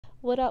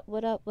What up,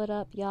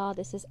 y'all?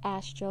 This is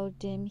Astro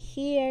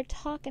here,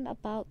 talking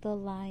about the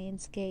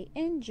Lionsgate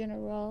in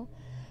general,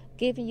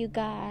 giving you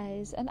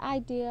guys an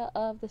idea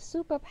of the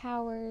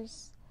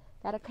superpowers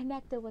that are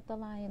connected with the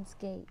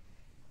Lionsgate.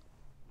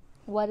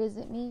 What does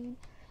it mean?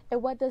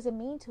 And what does it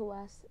mean to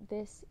us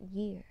this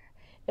year?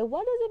 And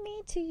what does it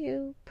mean to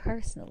you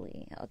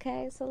personally?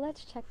 Okay, so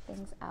let's check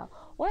things out.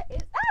 What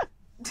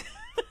is...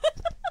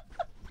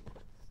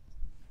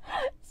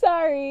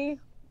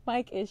 Sorry,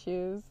 mic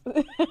issues.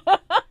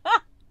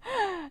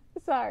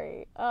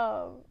 Sorry.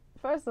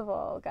 First of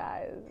all,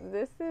 guys,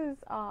 this is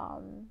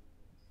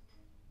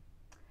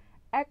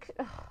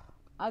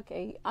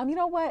okay. You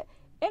know what?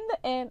 In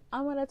the end,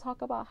 I'm gonna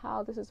talk about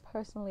how this is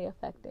personally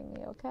affecting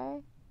me.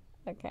 Okay,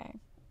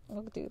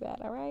 we'll do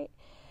that. All right.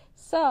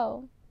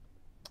 So,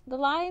 the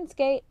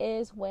Lionsgate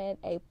is when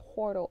a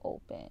portal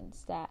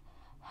opens that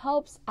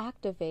helps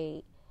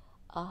activate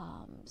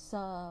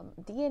some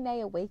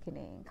DNA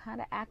awakening,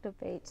 kind of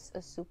activates a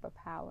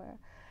superpower.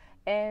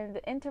 And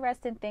the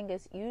interesting thing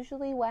is,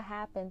 usually what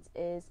happens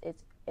is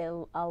it's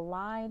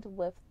aligned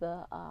with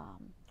the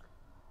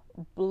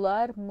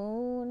blood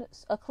moon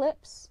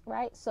eclipse,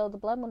 right? So the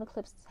blood moon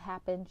eclipse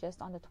happened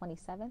just on the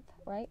 27th,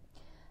 right?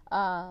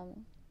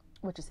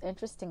 Which is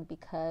interesting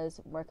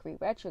because Mercury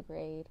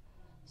retrograde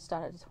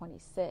started the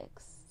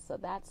 26th. So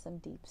that's some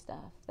deep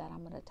stuff that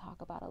I'm going to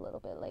talk about a little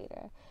bit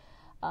later.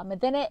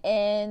 And then it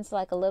ends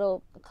like a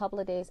couple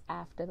of days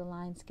after the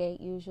Lionsgate,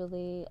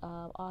 usually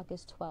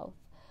August 12th.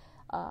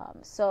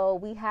 So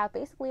we have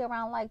basically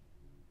around like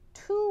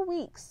 2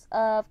 weeks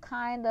of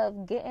kind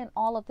of getting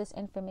all of this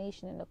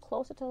information. And the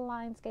closer to the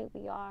Lionsgate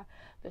we are,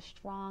 the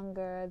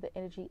stronger the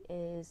energy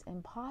is,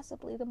 and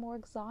possibly the more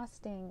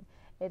exhausting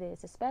it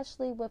is,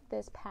 especially with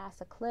this past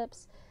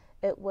eclipse.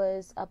 It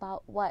was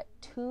about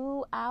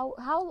 2 hours?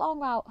 How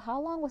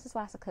long was this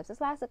last eclipse?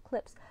 This last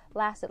eclipse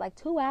lasted like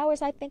 2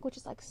 hours, I think, which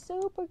is like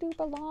super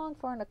duper long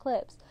for an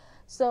eclipse.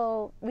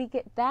 So we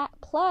get that,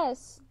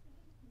 plus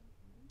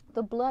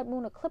the blood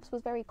moon eclipse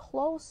was very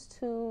close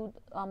to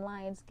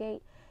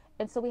Lionsgate,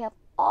 and so we have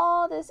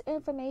all this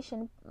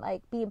information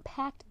like being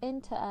packed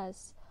into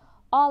us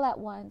all at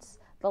once.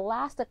 The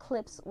last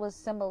eclipse was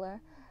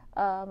similar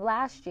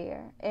last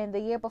year, and the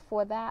year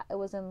before that it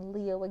was in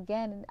Leo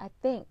again, I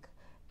think.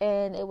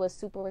 And it was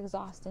super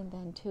exhausting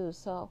then too.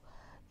 So,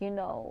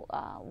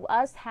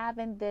 us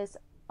having this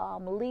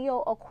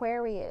Leo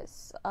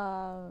Aquarius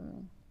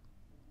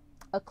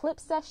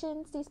eclipse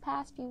sessions these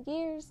past few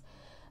years,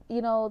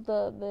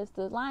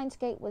 the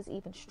Lionsgate was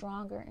even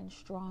stronger and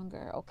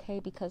stronger, okay?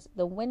 Because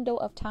the window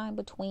of time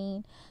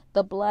between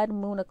the blood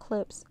moon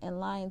eclipse and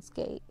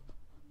Lionsgate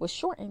was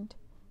shortened.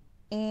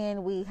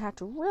 And we had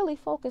to really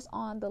focus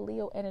on the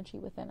Leo energy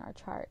within our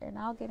chart. And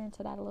I'll get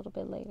into that a little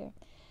bit later.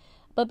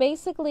 But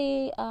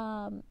basically,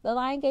 the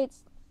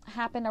Lionsgates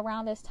happen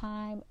around this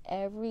time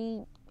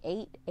every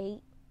 8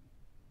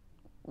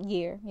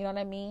 year. You know what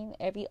I mean?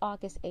 Every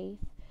August 8th.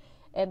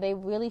 And they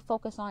really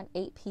focus on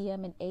 8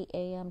 p.m. and 8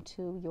 a.m.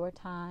 to your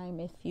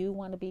time. If you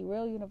want to be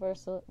real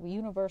universal,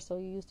 you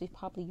use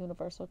probably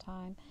universal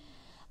time.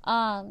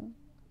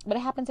 But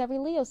it happens every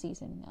Leo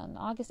season on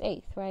August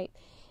 8th, right?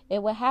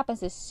 And what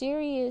happens is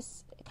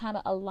Sirius kind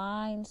of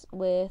aligns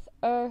with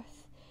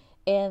Earth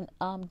and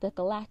the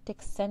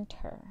galactic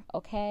center,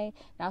 okay?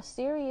 Now,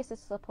 Sirius is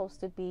supposed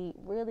to be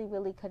really,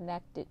 really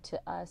connected to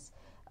us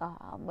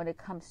when it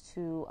comes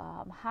to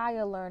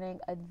higher learning,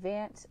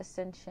 advanced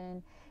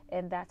ascension,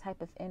 and that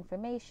type of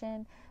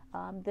information.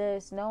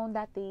 There's known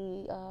that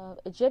the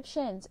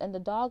Egyptians and the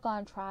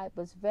Dogon tribe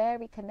was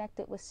very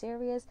connected with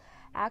Sirius.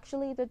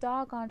 Actually, the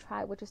Dogon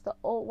tribe, which is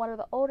one of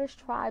the oldest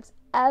tribes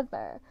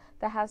ever,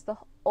 that has the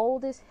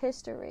oldest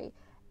history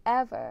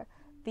ever.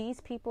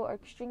 These people are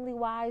extremely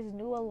wise,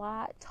 knew a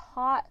lot,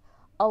 taught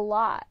a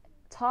lot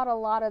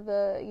of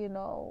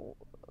the,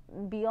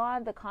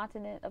 beyond the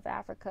continent of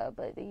Africa,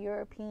 but the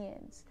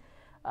Europeans,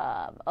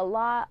 a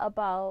lot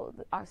about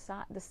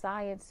the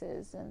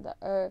sciences and the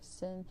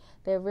earths, and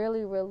they're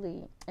really,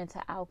 really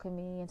into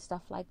alchemy and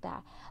stuff like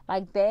that.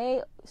 Like,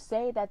 they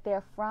say that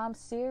they're from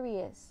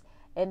Sirius,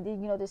 and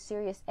then, the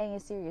Sirius A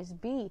and Sirius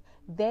B,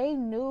 they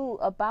knew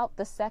about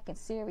the second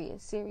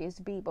Sirius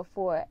B,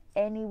 before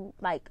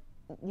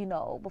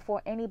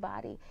before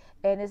anybody,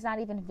 and it's not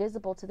even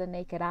visible to the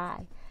naked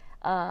eye.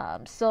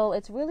 So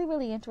it's really,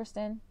 really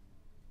interesting.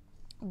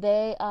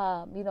 They,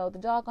 the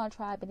Dogon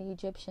tribe and the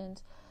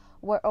Egyptians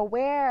were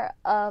aware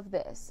of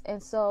this.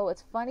 And so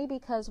it's funny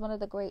because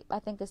I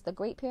think it's the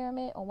Great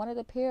Pyramid, or one of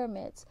the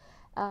pyramids,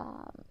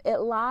 it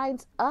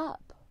lines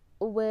up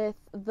with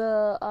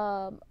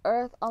the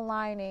Earth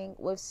aligning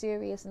with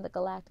Sirius and the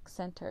galactic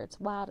center. It's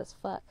wild as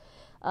fuck.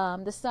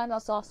 The sun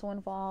is also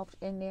involved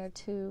in there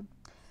too.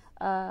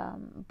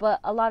 But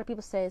a lot of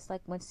people say it's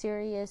like when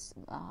Sirius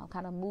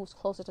kind of moves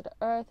closer to the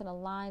Earth and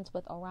aligns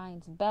with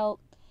Orion's belt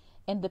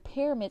and the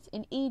pyramids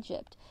in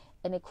Egypt,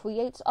 and it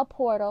creates a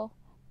portal,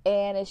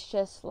 and it's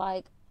just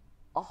like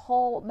a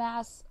whole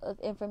mass of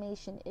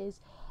information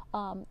is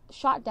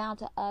shot down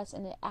to us,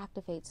 and it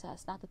activates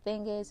us. Now the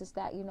thing is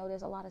that, you know,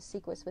 there's a lot of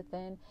secrets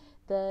within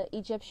the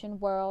Egyptian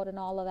world and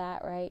all of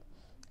that, right?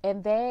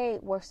 And they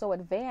were so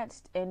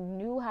advanced and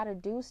knew how to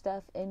do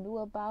stuff and knew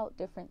about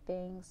different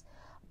things,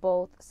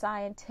 both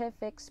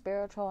scientific,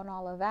 spiritual, and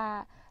all of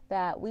that,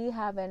 that we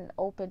haven't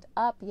opened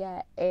up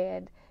yet.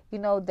 And, you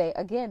know, they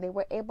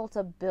were able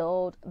to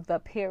build the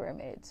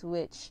pyramids,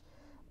 which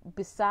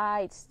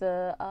besides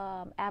the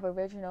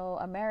Aboriginal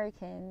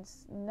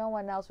Americans, no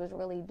one else was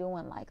really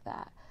doing like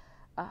that.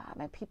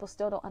 And people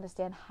still don't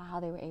understand how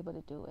they were able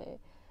to do it.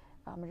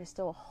 There's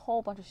still a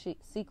whole bunch of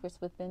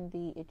secrets within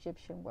the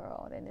Egyptian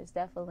world, and there's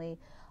definitely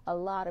a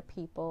lot of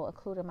people,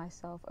 including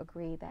myself,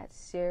 agree that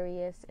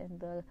Sirius and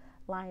the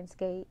Lion's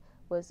Gate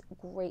was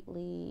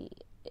greatly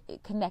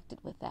connected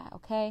with that,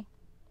 okay?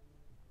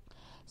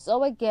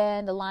 So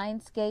again, the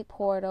Lion's Gate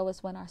portal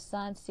is when our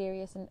sun,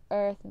 Sirius, and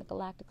Earth in the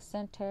galactic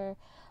center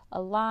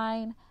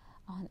align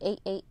on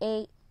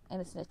 888, and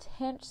it's an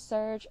intense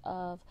surge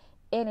of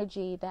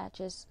energy that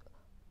just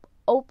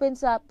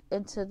opens up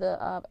into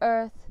the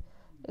Earth.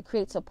 It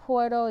creates a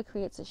portal, it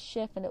creates a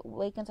shift, and it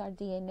awakens our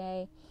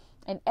DNA.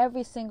 And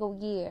every single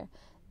year,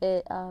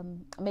 it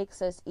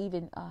makes us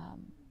even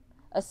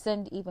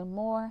ascend even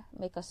more,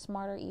 make us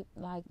smarter,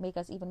 make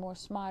us even more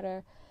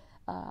smarter,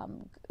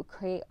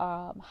 create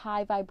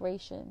high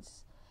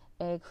vibrations,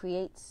 and it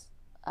creates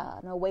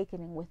an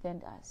awakening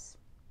within us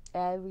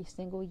every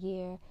single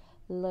year,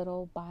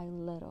 little by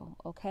little,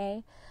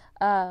 okay?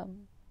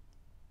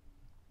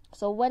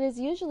 So what is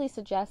usually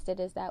suggested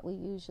is that we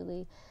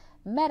usually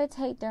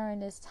meditate during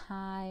this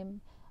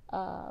time,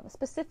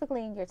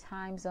 specifically in your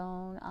time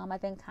zone. I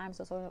think time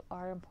zones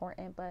are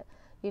important, but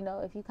you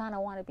know, if you kind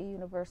of want to be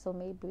universal,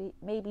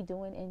 maybe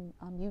doing in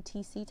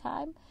UTC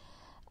time.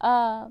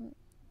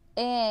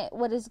 And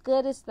what is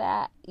good is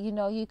that, you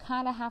know, you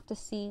kind of have to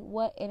see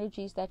what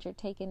energies that you're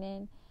taking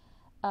in,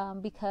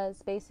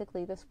 because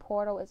basically this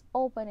portal is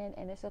opening,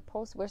 and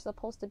we're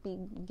supposed to be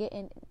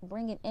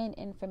bringing in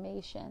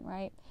information,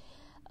 right?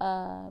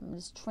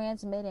 Is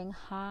transmitting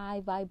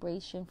high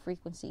vibration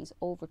frequencies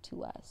over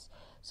to us.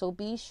 So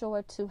be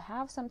sure to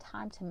have some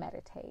time to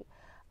meditate.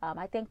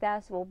 I think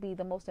that will be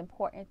the most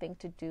important thing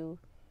to do.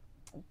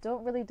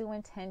 Don't really do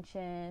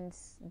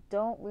intentions.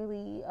 Don't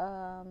really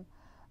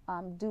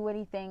do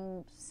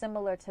anything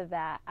similar to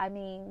that. I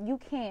mean, you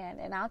can,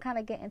 and I'll kind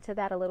of get into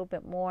that a little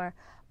bit more,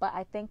 but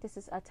I think this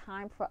is a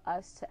time for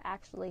us to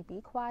actually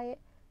be quiet,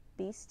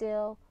 be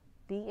still,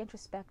 be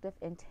introspective,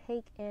 and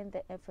take in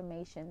the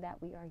information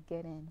that we are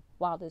getting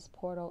while this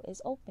portal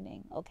is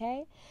opening,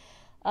 okay?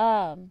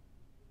 And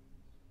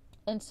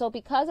so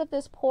because of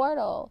this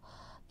portal,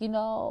 you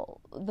know,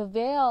 the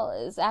veil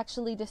is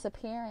actually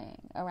disappearing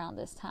around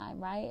this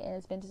time, right? And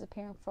it's been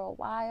disappearing for a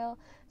while.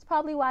 It's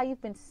probably why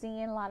you've been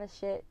seeing a lot of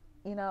shit,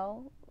 you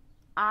know.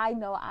 I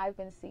know I've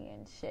been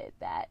seeing shit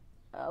that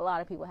a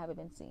lot of people haven't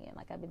been seeing.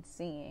 Like, I've been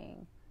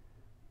seeing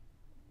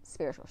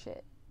spiritual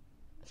shit,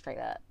 straight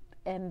up.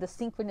 And the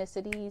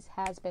synchronicities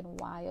has been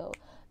wild.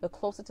 The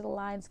closer to the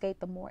Lion's Gate,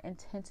 the more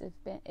intense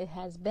it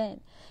has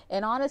been.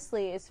 And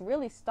honestly, it's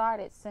really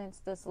started since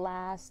this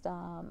last,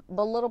 a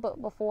little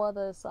bit before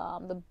this,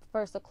 the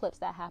first eclipse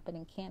that happened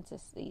in Cancer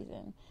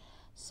season.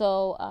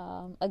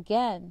 So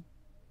again,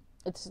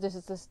 this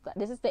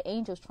is the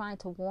angels trying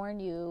to warn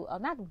you,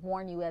 not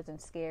warn you as in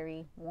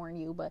scary, warn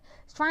you, but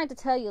it's trying to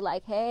tell you,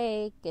 like,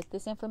 hey, get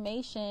this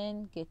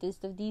information, get these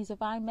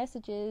divine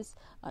messages,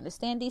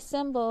 understand these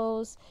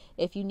symbols.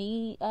 If you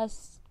need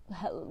us,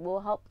 we'll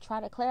help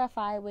try to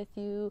clarify with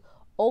you.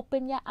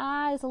 Open your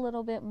eyes a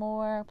little bit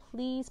more,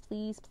 please,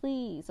 please,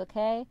 please,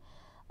 okay?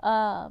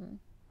 And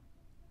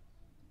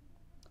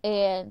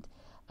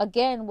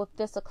again, with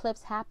this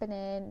eclipse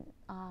happening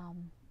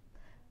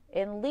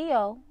in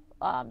Leo,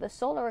 the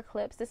solar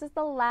eclipse, this is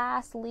the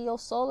last Leo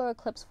solar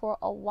eclipse for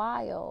a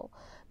while,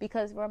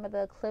 because remember,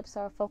 the eclipse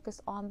are focused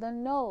on the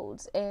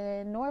nodes,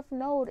 and North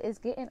Node is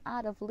getting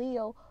out of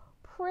Leo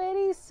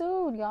pretty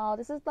soon, y'all.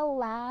 This is the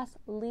last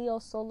Leo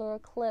solar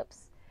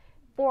eclipse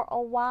for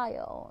a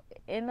while,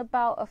 in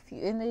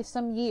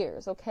some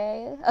years,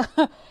 okay?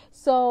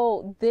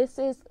 So this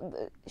is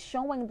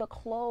showing the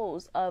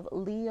close of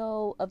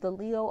the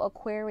Leo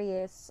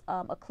Aquarius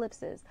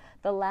eclipses.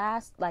 The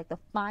last, like the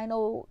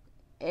final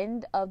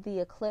end of the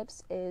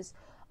eclipse is,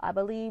 I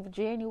believe,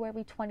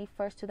 January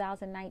 21st,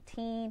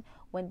 2019,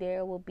 when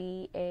there will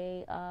be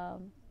a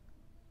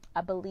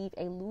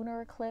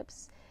lunar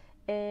eclipse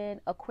in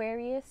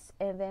Aquarius,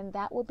 and then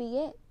that will be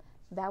it.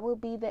 That will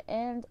be the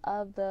end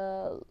of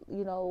the,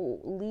 you know,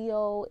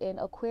 Leo and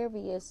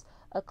Aquarius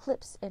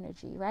eclipse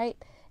energy, right?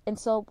 And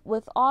so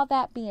with all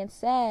that being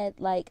said,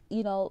 like,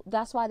 you know,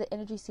 that's why the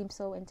energy seems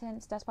so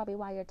intense. That's probably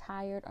why you're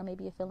tired, or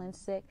maybe you're feeling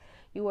sick.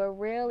 You are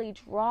really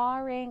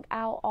drawing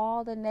out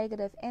all the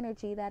negative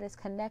energy that is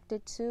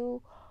connected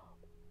to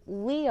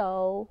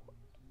Leo,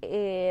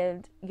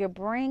 and you're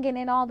bringing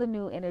in all the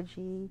new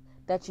energy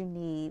that you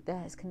need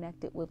that is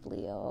connected with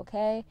Leo,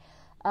 okay?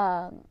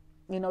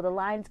 You know, the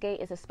Lion's Gate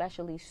is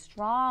especially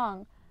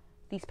strong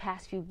these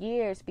past few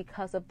years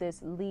because of this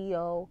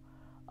Leo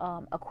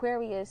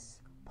Aquarius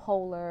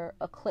polar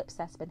eclipse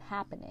that's been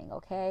happening,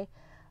 okay,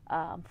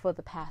 for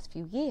the past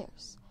few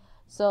years.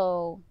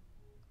 So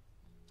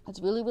it's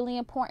really, really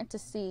important to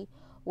see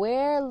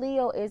where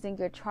Leo is in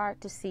your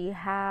chart to see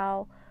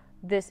how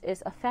this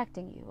is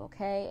affecting you,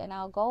 okay? And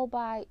I'll go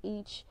by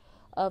each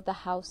of the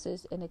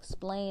houses and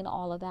explain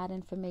all of that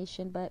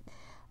information. But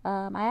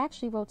I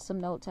actually wrote some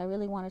notes. I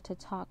really wanted to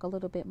talk a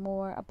little bit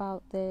more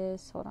about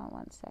this. Hold on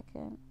one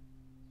second.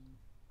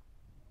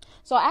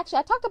 So actually,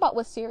 I talked about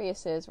what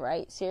Sirius is,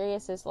 right?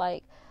 Sirius is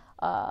like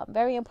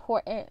very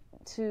important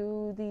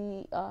to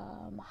the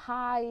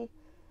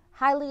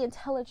highly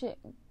intelligent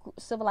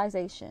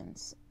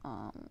civilizations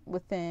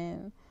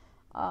within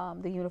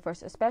the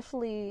universe,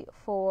 especially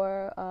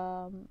for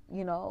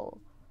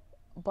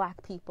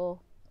Black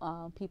people,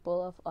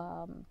 people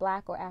of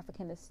Black or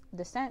African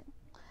descent.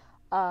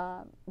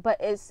 But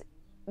it's,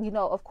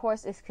 of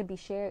course, it could be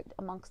shared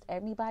amongst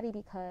everybody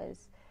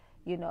because,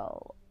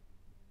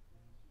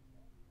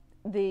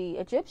 the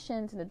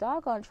Egyptians and the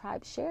Dogon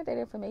tribes shared that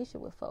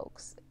information with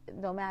folks,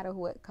 no matter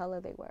what color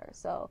they were.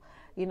 So,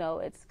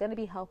 it's going to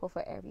be helpful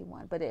for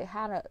everyone. But it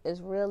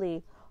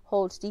really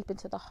holds deep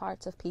into the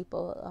hearts of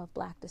people of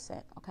Black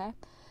descent, okay?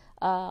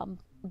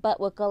 But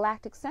with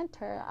Galactic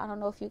Center, I don't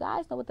know if you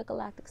guys know what the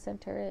Galactic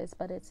Center is,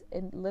 but it's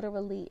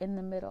literally in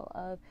the middle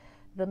of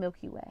the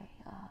Milky Way.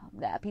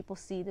 That people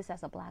see this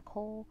as a black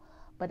hole,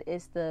 but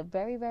it's the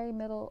very, very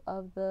middle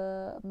of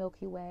the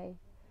Milky Way.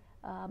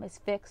 It's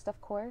fixed, of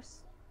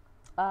course.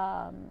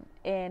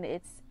 And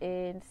it's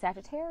in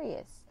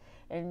Sagittarius,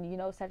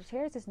 and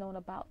Sagittarius is known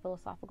about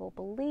philosophical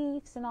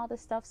beliefs and all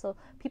this stuff. So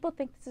people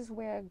think this is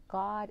where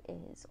God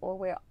is, or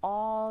where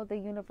all the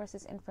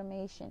universe's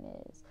information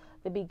is,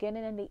 the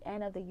beginning and the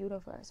end of the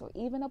universe, or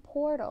even a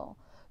portal.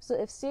 So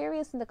if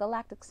Sirius and the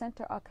Galactic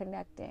Center are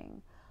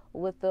connecting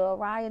with the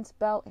Orion's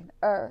belt and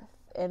Earth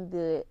and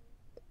the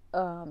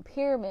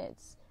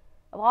pyramids,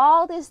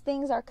 all these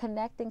things are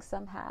connecting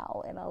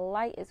somehow, and a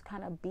light is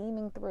kind of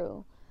beaming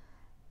through.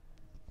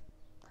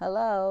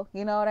 Hello,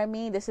 you know what I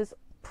mean? This is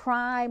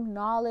prime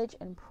knowledge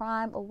and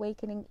prime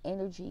awakening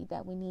energy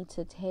that we need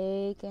to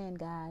take in,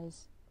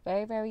 guys.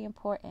 Very, very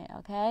important,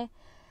 okay?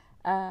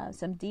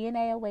 Some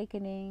DNA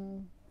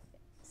awakening,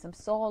 some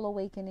soul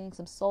awakening,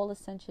 some soul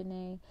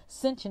ascension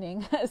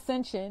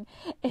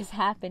is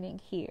happening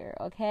here,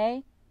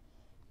 okay?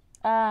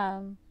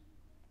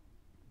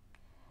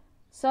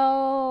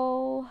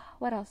 So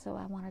what else do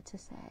I wanted to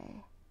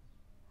say?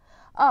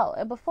 Oh,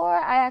 and before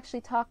I actually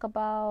talk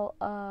about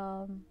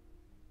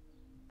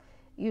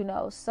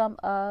some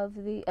of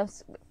the,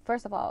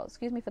 first of all,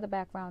 excuse me for the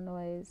background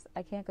noise.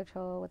 I can't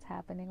control what's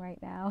happening right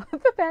now.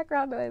 The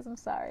background noise, I'm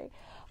sorry.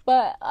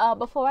 But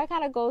before I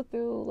kind of go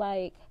through,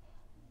 what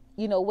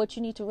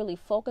you need to really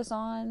focus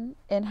on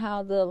and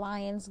how the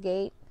Lion's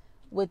Gate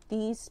with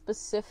these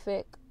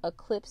specific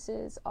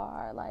eclipses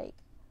are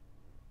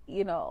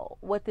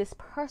what this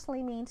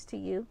personally means to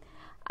you,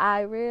 I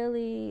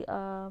really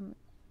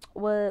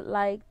would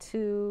like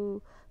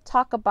to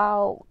talk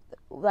about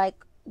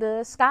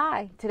the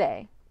sky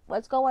today.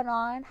 What's going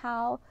on,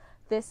 how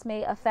this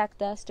may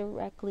affect us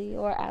directly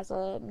or as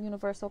a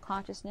universal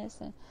consciousness,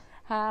 and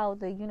how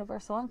the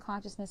universal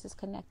unconsciousness is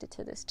connected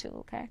to this too,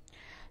 okay?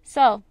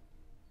 So,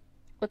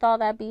 with all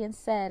that being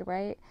said,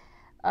 right,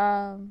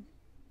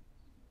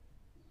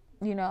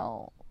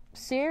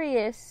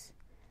 Sirius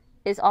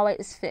is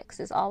always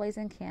fixed, is always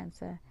in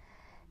Cancer.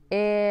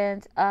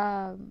 And,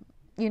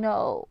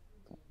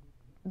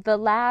 the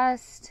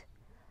last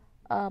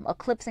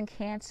eclipse in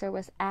Cancer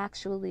was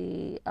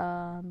actually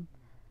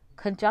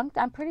conjunct.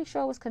 I'm pretty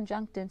sure it was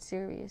conjunct in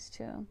Sirius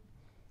too.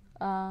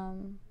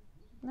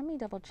 Let me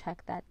double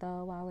check that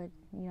though while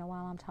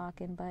I'm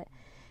talking. But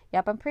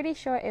yep, I'm pretty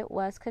sure it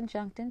was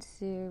conjunct in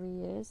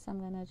Sirius.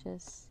 I'm gonna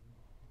just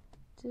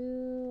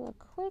do a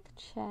quick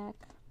check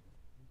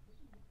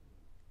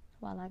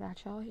while I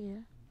got y'all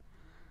here.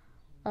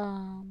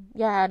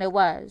 Yeah, and it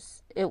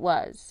was.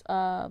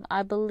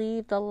 I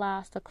believe the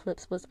last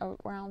eclipse was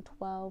around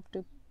 12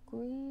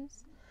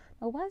 degrees.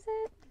 Or was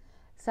it?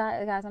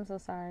 Sorry, guys, I'm so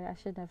sorry. I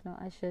should have known.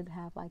 I should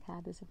have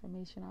had this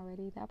information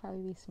already. That'd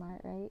probably be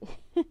smart, right?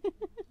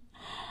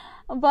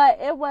 But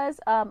it was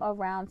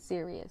around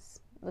Sirius.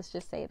 Let's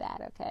just say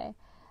that, okay?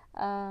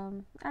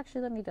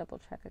 Actually, let me double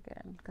check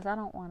again, because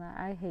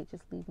I hate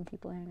just leaving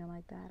people hanging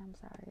like that. I'm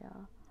sorry,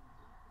 y'all.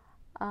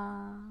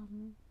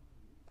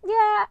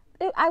 Yeah,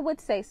 I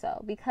would say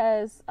so,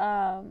 because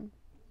the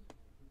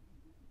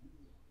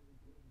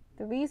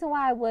reason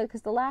why I would,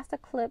 because the last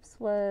eclipse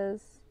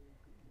was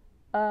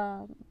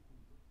on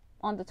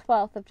the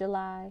 12th of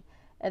July,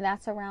 and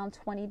that's around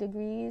 20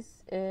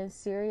 degrees, and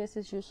Sirius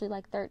is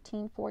usually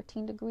 13,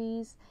 14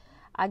 degrees.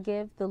 I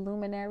give the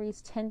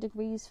luminaries 10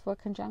 degrees for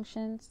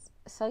conjunctions.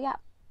 So yeah,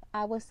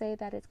 I would say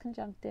that it's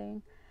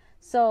conjuncting.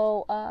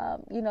 So,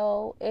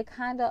 it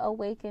kind of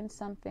awakens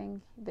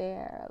something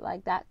there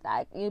like that.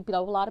 A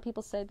lot of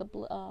people say the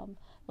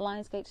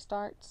Lion's Gate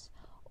starts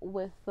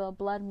with the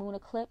blood moon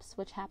eclipse,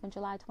 which happened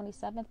July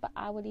 27th. But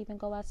I would even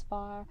go as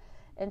far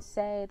and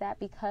say that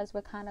because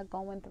we're kind of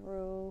going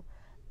through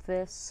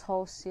this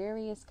whole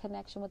serious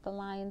connection with the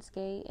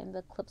Lionsgate and the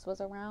eclipse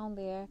was around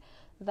there,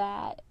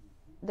 that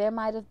there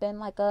might have been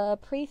like a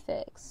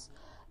prefix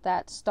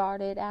that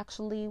started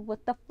actually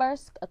with the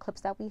first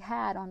eclipse that we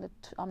had on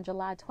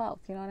July 12th.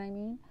 You know what I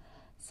mean?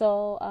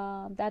 So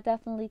that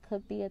definitely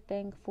could be a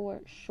thing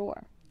for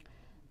sure.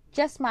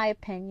 Just my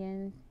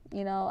opinion.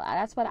 You know,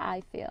 that's what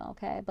I feel.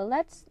 Okay, but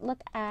let's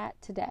look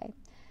at today.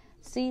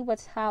 See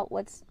what's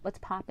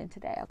popping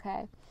today.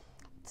 Okay.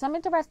 Some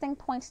interesting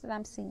points that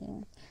I'm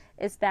seeing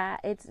is that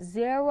it's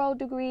 0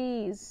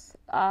 degrees.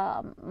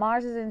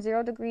 Mars is in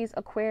 0 degrees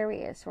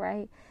Aquarius,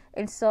 right?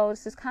 And so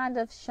this is kind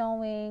of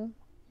showing,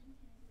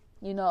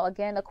 you know,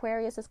 again,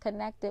 Aquarius is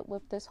connected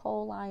with this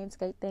whole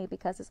Lionsgate thing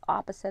because it's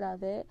opposite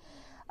of it.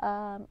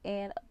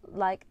 And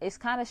like, it's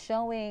kind of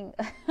showing,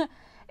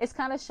 it's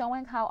kind of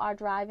showing how our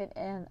drive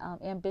and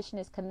ambition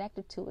is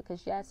connected to it.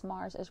 Because yes,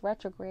 Mars is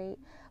retrograde,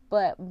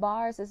 but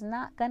Mars is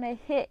not going to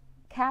hit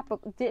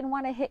didn't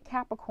want to hit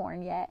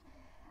Capricorn yet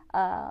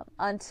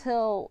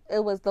until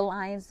it was the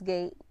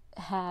Lionsgate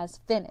has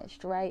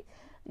finished, right?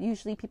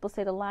 Usually people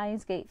say the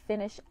Lionsgate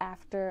finished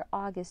after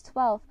August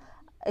 12th.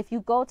 If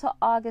you go to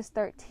August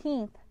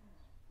 13th,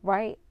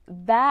 right,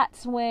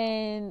 that's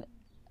when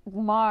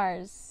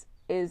Mars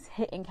is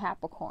hitting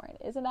Capricorn.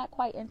 Isn't that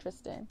quite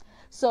interesting?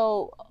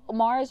 So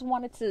Mars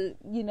wanted to,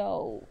 you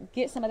know,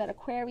 get some of that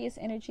Aquarius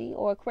energy,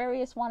 or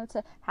Aquarius wanted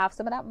to have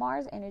some of that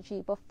Mars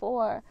energy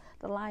before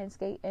the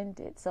Lionsgate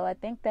ended. So I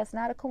think that's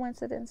not a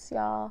coincidence,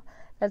 y'all.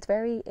 That's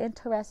very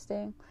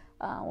interesting.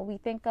 When we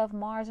think of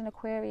Mars and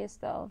Aquarius,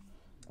 though,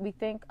 we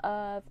think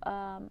of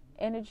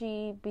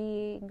energy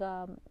being,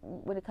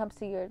 when it comes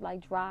to your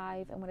like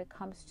drive and when it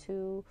comes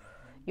to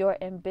your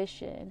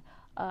ambition.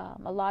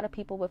 A lot of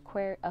people with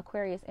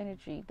Aquarius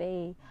energy,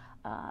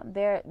 how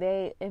their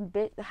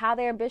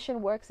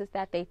ambition works is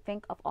that they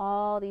think of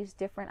all these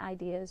different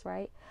ideas,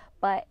 right?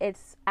 But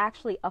it's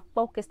actually a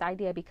focused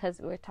idea because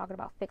we're talking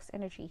about fixed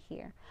energy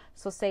here.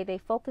 So say they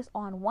focus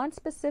on one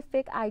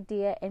specific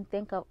idea and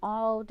think of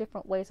all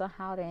different ways on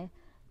how to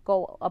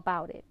go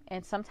about it.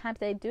 And sometimes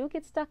they do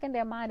get stuck in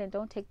their mind and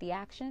don't take the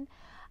action.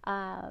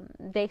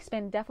 They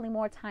spend definitely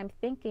more time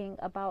thinking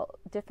about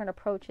different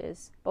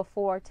approaches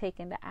before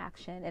taking the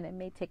action, and it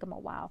may take them a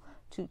while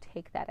to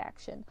take that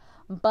action.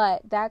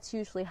 But that's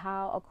usually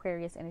how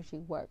Aquarius energy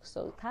works.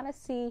 So kind of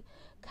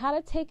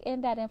take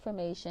in that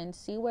information,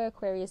 see where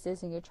Aquarius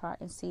is in your chart,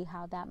 and see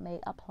how that may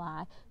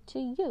apply to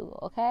you.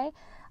 Okay.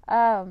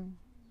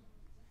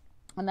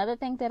 Another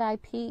thing that I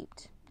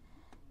peeped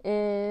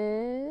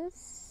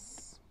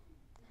is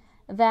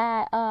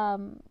that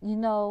you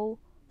know,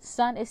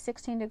 Sun is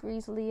 16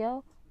 degrees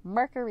Leo.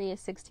 Mercury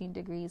is 16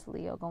 degrees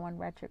Leo going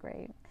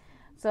retrograde.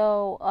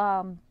 So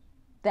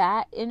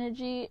that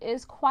energy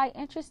is quite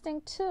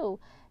interesting too.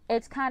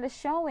 It's kind of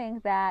showing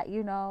that,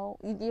 you know,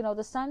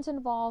 the Sun's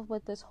involved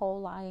with this whole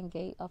Lion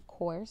Gate, of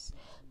course,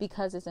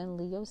 because it's in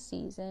Leo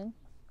season.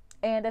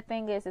 And the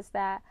thing is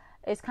that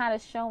it's kind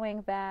of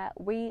showing that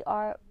we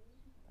are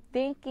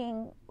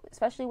thinking,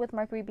 especially with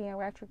Mercury being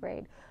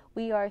retrograde,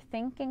 we are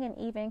thinking and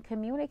even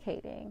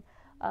communicating.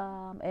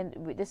 And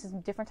this is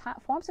different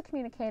forms of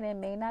communicating. It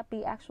may not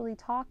be actually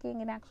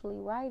talking and actually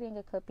writing.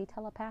 It could be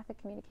telepathic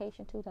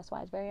communication too. That's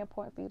why it's very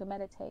important for you to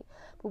meditate.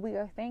 But we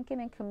are thinking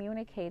and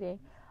communicating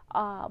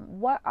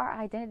what our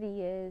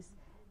identity is,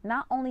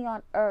 not only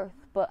on Earth,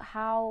 but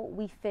how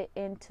we fit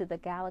into the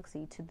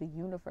galaxy, to the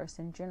universe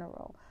in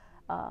general.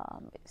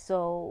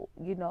 So,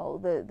 you know,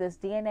 this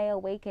DNA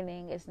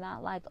awakening is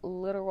not like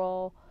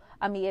literal.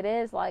 I mean, it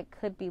is like,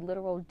 could be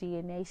literal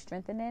DNA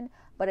strengthening,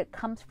 but it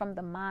comes from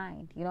the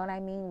mind. You know what I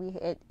mean?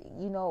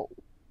 You know,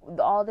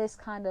 all this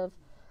kind of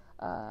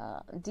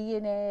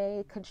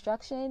DNA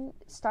construction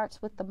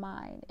starts with the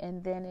mind,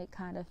 and then it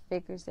kind of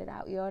figures it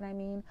out. You know what I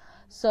mean?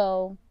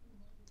 So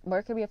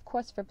Mercury, of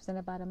course,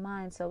 represented by the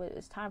mind. So it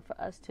is time for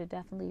us to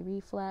definitely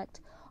reflect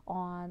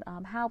on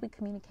how we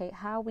communicate,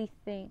 how we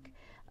think.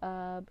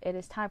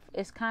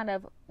 It's kind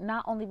of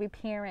not only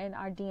repairing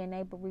our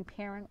DNA, but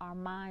repairing our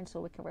mind,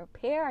 so we can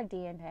repair our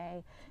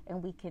DNA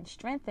and we can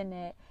strengthen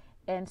it.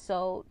 And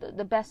so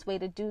the best way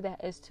to do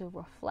that is to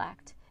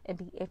reflect and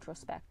be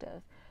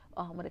introspective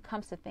when it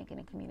comes to thinking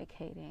and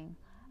communicating,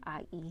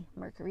 i.e.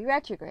 Mercury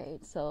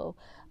retrograde. So,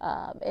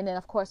 and then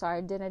of course our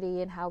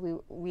identity and how we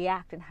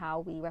react and how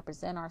we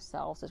represent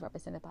ourselves is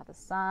represented by the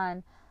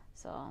sun.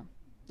 So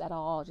that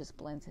all just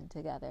blends in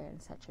together in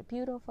such a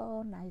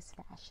beautiful, nice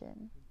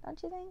fashion,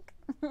 don't you think?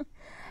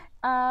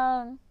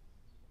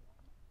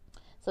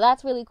 So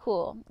that's really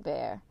cool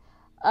there.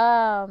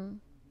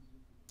 And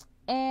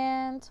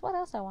what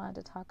else I wanted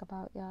to talk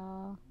about,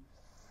 y'all?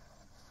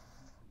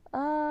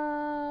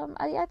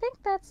 I think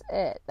that's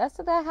it. That's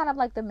kind of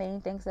like the main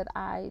things that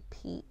I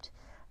peeped.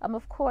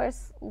 Of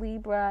course,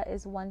 Libra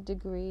is 1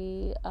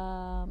 degree.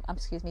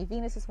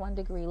 Venus is 1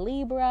 degree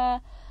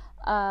Libra.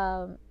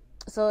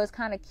 So it's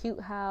kind of cute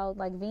how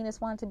like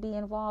Venus wanted to be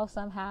involved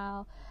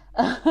somehow.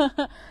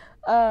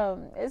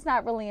 It's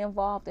not really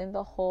involved in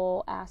the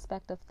whole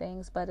aspect of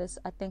things, but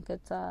I think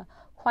it's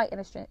quite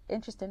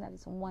interesting that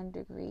it's 1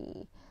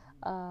 degree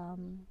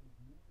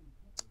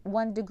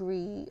 1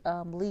 degree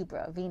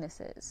Libra Venus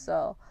is.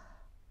 So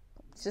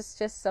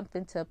just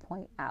something to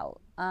point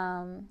out.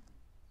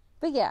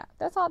 But yeah,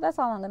 that's all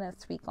I'm gonna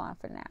speak on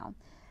for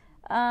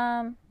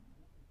now.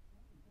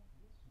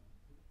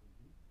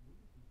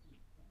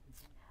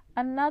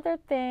 Another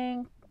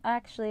thing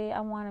actually I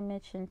want to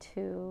mention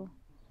too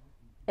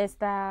is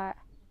that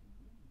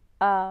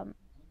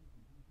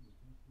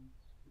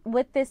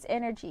with this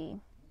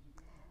energy,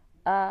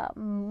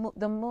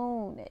 the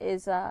moon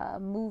is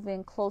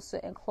moving closer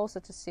and closer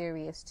to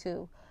Sirius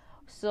too.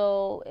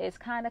 So it's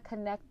kind of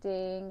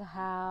connecting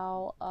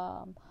how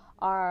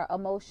our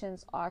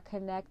emotions are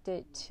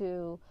connected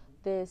to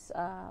this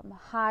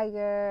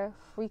higher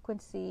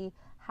frequency,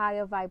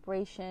 higher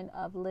vibration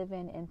of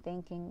living and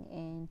thinking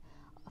and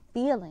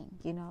feeling,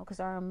 because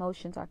our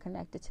emotions are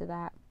connected to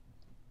that.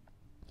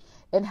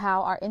 And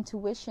how our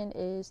intuition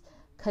is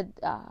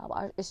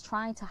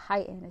trying to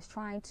heighten, is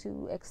trying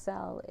to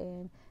excel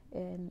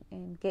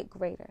and get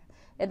greater.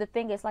 And the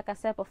thing is, like I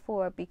said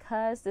before,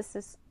 because this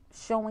is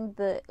showing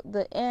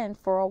the end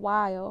for a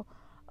while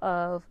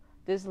of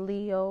this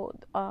Leo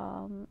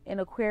and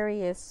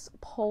Aquarius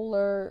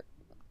polar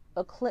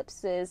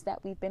eclipses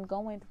that we've been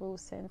going through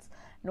since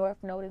North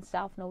Node and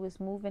South Node is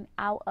moving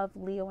out of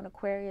Leo and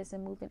Aquarius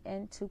and moving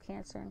into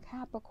Cancer and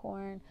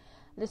Capricorn.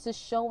 This is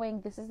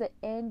showing this is the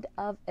end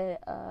of a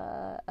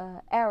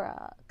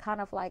era,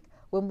 kind of like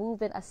we're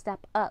moving a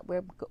step up.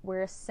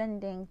 We're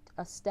ascending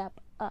a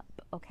step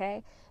up,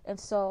 okay? And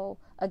so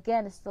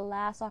again, it's the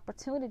last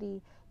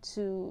opportunity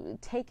to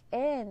take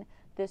in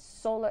this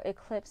solar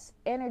eclipse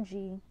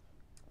energy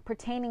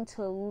pertaining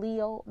to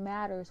Leo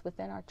matters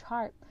within our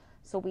chart.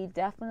 So we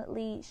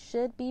definitely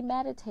should be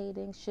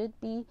meditating, should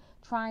be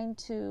trying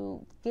to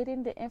get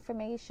in the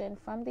information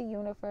from the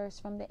universe,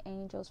 from the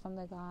angels, from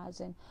the gods.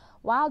 And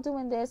while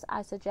doing this,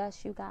 I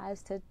suggest you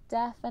guys to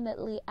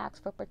definitely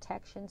ask for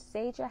protection.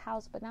 Sage your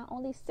house, but not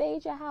only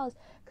sage your house,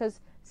 because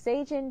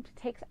saging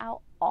takes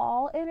out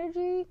all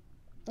energy.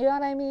 You know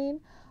what I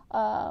mean?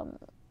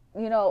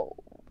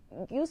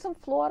 Use some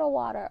Florida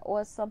water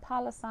or some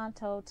Palo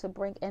Santo to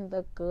bring in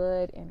the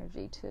good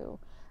energy too.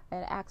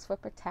 And ask for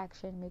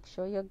protection. Make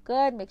sure you're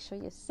good. Make sure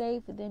you're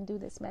safe. And then do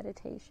this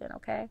meditation,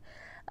 okay?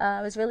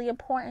 It's really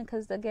important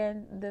because,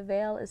 again, the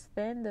veil is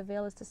thin. The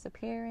veil is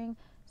disappearing.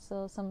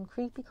 So some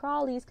creepy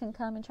crawlies can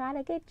come and try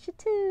to get you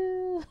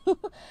too.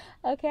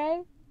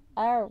 Okay?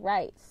 All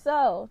right.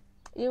 So,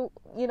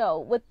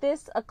 with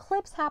this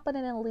eclipse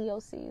happening in Leo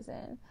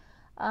season,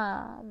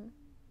 the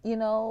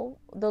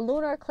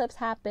lunar eclipse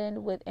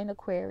happened within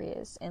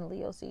Aquarius in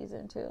Leo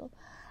season too.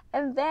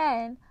 And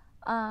then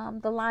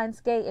the Lion's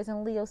Gate is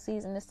in Leo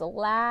season. It's the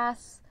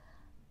last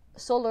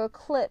solar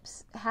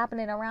eclipse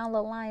happening around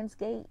the Lion's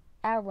Gate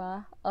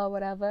era or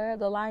whatever.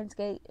 The Lion's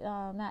Gate,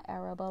 not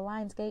era, but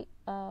Lion's Gate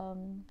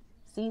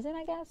season,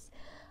 I guess.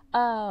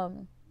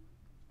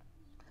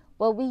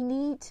 What we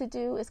need to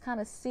do is kind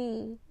of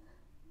see,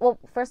 well,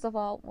 first of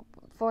all,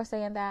 before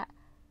saying that,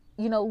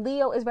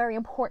 Leo is very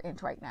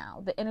important right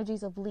now. The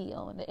energies of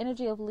Leo. And the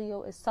energy of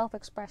Leo is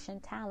self-expression,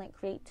 talent,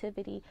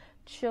 creativity,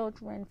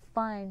 children,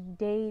 fun,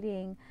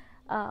 dating,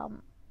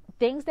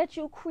 things that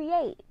you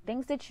create,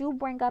 things that you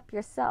bring up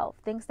yourself,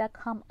 things that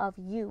come of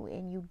you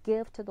and you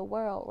give to the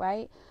world,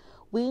 right?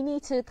 We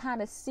need to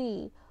kind of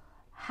see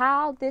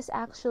how this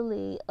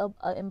actually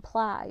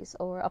applies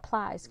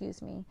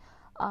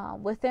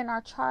within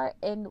our chart,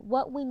 and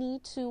what we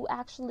need to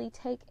actually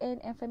take in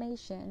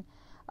information,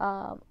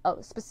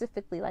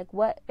 specifically like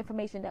what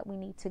information that we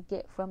need to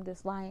get from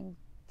this Lion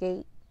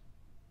Gate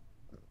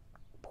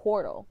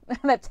portal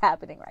that's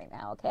happening right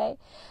now, okay?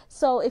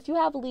 So if you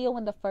have Leo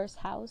in the first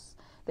house,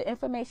 the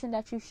information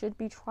that you should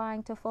be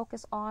trying to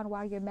focus on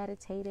while you're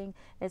meditating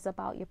is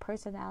about your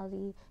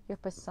personality, your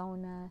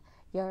persona,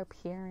 your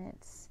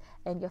appearance,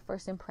 and your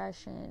first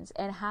impressions,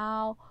 and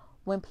how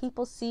when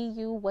people see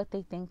you, what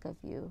they think of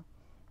you,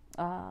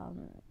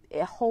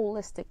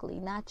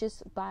 holistically, not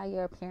just by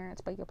your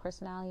appearance, but your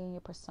personality and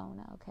your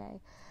persona, okay?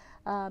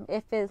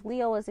 If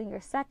Leo is in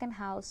your second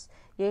house,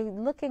 you're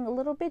looking a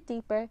little bit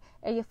deeper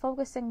and you're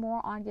focusing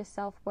more on your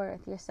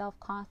self-worth, your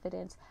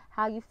self-confidence,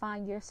 how you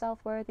find yourself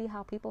worthy,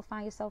 how people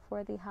find yourself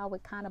worthy, how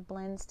it kind of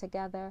blends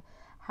together,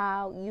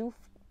 how you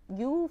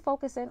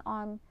focusing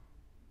on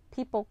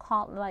people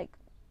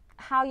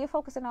how you're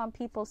focusing on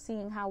people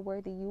seeing how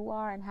worthy you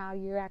are and how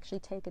you're actually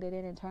taking it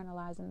in,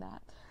 internalizing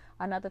that.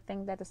 Another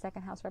thing that the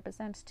second house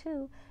represents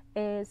too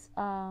is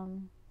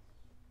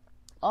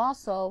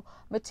also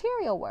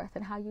material worth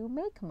and how you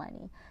make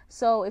money.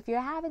 So if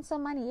you're having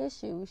some money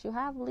issues, you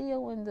have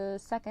Leo in the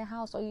second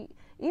house, or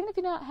even if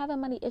you're not having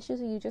money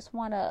issues and you just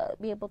want to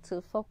be able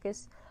to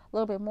focus a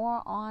little bit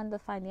more on the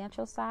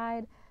financial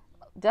side,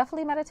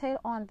 definitely meditate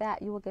on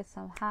that. You will get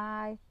some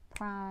high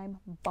prime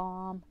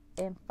bomb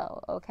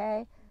info,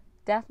 okay?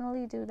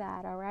 Definitely do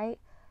that, all right?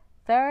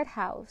 Third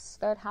house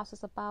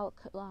is about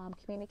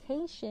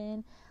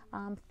communication,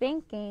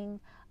 thinking,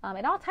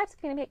 and all types of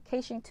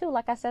communication too.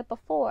 Like I said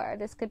before,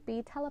 this could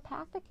be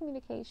telepathic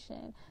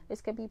communication,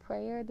 this could be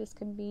prayer, this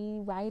could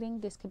be writing,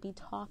 this could be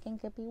talking,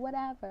 could be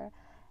whatever.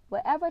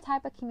 whatever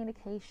type of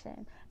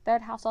communication.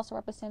 Third house also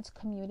represents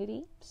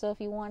community. So if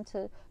you want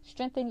to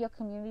strengthen your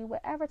community,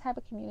 whatever type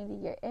of community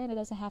you're in, it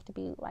doesn't have to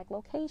be like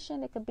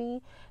location. It could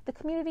be the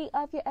community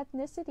of your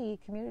ethnicity,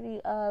 community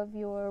of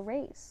your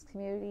race,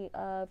 community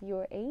of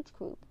your age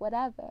group,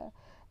 whatever.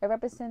 It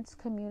represents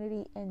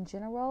community in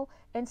general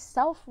and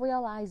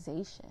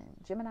self-realization.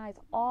 Gemini is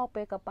all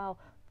big about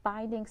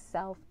finding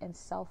self and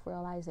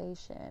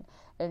self-realization.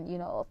 And, you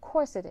know, of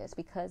course it is,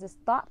 because it's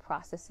thought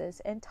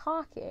processes and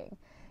talking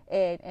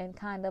and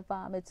kind of,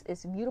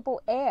 it's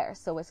mutable air.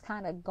 So it's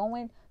kind of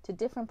going to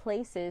different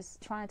places,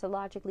 trying to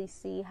logically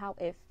see how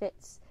it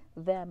fits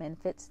them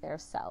and fits their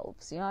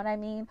selves. You know what I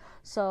mean?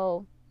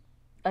 So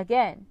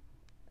again,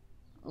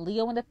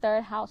 Leo in the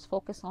third house,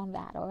 focus on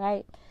that. All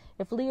right.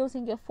 If Leo's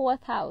in your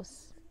fourth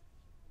house,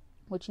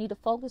 what you need to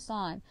focus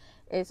on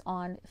is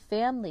on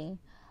family,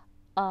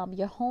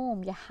 your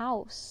home, your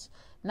house,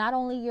 not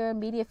only your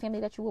immediate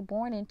family that you were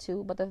born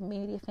into, but the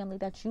immediate family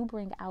that you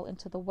bring out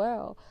into the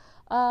world.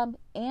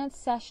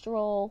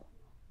 Ancestral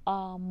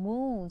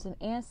moons and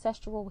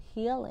ancestral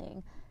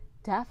healing,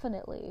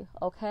 definitely.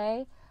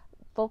 Okay,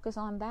 focus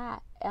on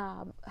that.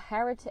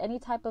 Heritage, any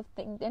type of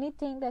thing,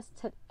 anything that's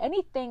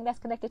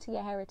connected to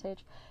your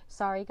heritage.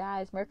 Sorry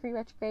guys, Mercury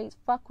retrogrades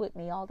fuck with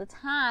me all the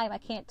time. I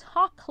can't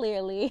talk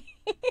clearly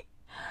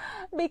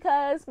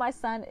because my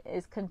sun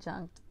is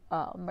conjunct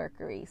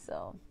Mercury,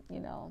 so you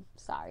know,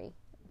 sorry,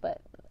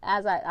 but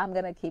I'm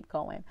gonna keep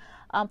going.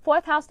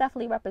 Fourth house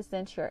definitely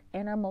represents your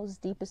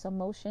innermost, deepest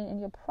emotion and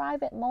your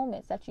private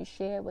moments that you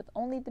share with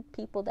only the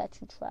people that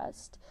you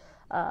trust.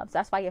 So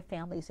that's why your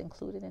family is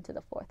included into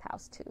the fourth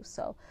house too.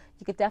 So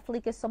you could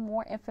definitely get some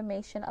more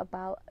information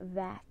about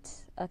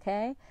that.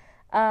 Okay.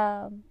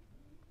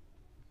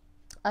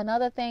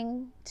 Another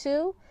thing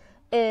too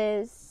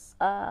is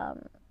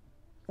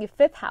your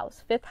fifth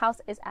house. Fifth house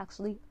is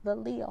actually the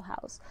Leo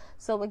house.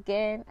 So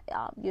again,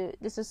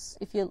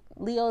 if your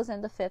Leo's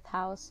in the fifth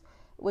house,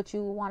 what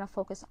you want to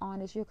focus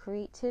on is your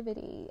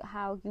creativity,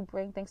 how you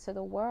bring things to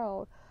the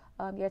world,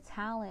 your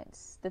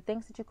talents, the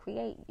things that you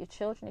create, your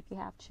children if you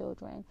have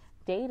children,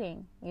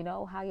 dating, you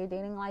know, how your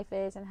dating life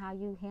is and how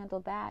you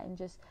handle that, and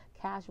just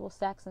casual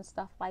sex and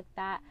stuff like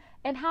that,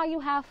 and how you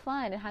have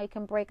fun and how you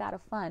can break out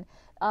of fun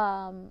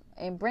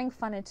and bring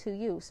fun into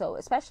you. So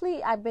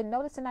especially I've been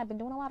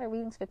doing a lot of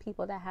readings for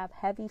people that have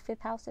heavy fifth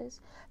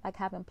houses, like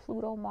having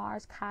Pluto,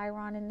 Mars,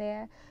 Chiron in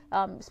there,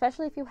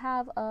 especially if you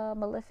have a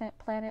maleficent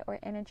planet or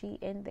energy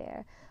in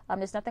there.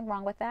 There's nothing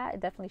wrong with that.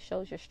 It definitely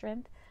shows your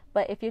strength.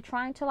 But if you're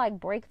trying to like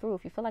break through,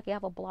 if you feel like you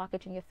have a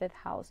blockage in your fifth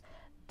house,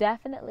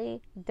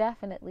 definitely,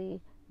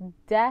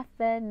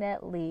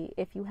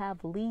 if you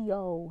have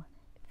Leo,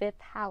 fifth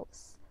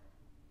house,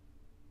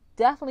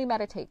 definitely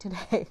meditate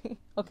today.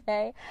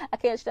 Okay, I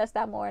can't stress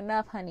that more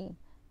enough, honey.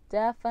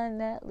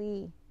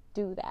 Definitely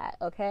do that.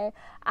 Okay,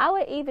 I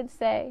would even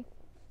say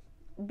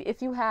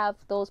if you have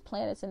those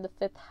planets in the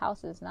fifth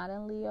houses, not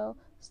in Leo,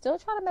 still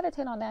try to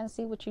meditate on that and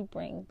see what you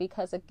bring,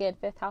 because again,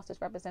 fifth house is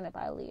represented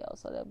by Leo,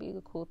 so that'll be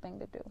a cool thing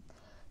to do.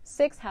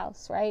 Sixth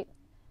house, right?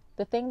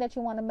 The thing that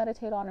you want to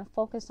meditate on and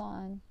focus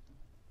on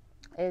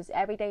is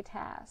everyday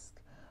tasks,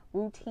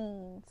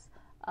 routines,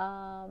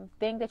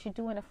 thing that you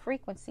do in a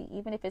frequency,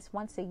 even if it's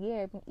once a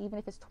year, even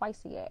if it's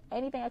twice a year,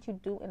 anything that you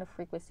do in a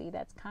frequency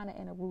that's kind of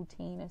in a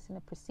routine, it's in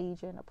a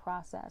procedure, in a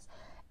process.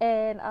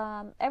 And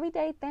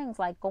everyday things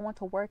like going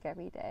to work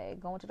every day,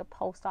 going to the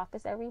post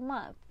office every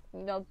month,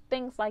 you know,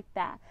 things like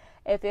that.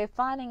 If you're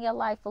finding your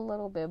life a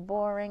little bit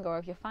boring, or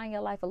if you're finding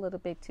your life a little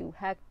bit too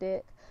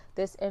hectic,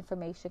 this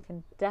information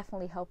can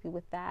definitely help you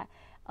with that.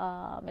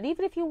 And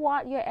even if you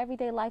want your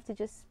everyday life to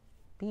just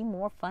be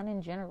more fun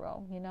in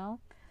general, you know,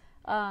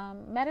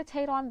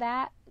 meditate on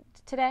that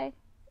today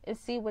and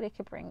see what it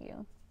can bring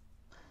you.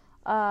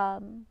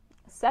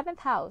 Seventh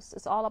house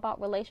is all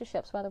about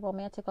relationships, whether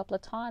romantic or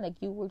platonic.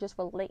 You were just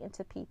relating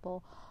to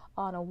people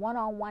on a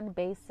one-on-one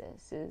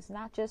basis. It's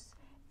not just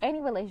any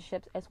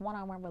relationships, it's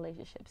one-on-one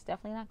relationships,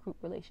 definitely not group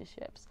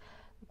relationships.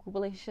 Group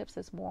relationships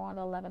is more on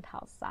the 11th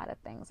house side of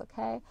things.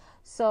 Okay,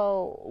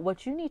 so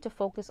what you need to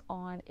focus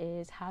on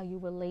is how you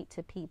relate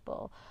to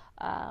people.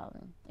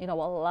 You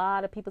know, a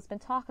lot of people's been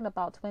talking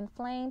about twin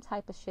flame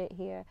type of shit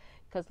here,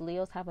 because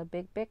Leos have a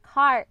big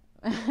heart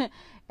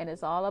and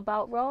it's all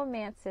about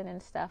romancing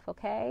and stuff.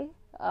 Okay,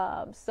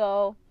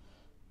 so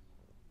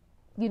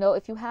you know,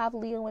 if you have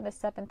Leo in the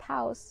 7th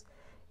house,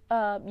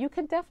 you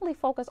can definitely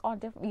focus on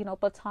different, you know,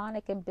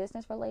 platonic and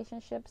business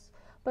relationships.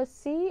 But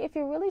see, if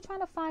you're really trying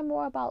to find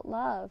more about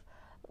love,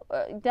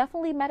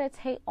 definitely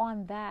meditate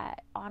on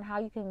that, on how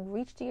you can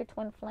reach to your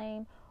twin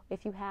flame.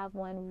 If you have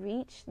one,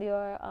 reach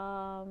your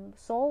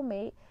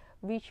soulmate,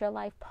 reach your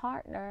life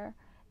partner,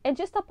 and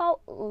just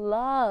about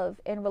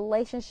love and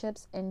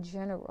relationships in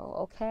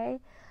general. Okay.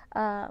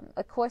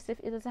 Of course, if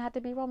it doesn't have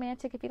to be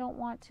romantic, if you don't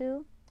want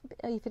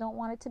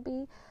it to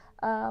be,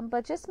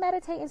 but just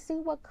meditate and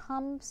see what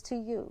comes to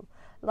you.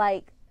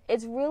 Like,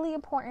 it's really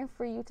important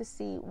for you to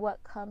see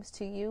what comes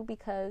to you,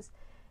 because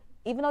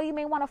even though you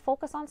may want to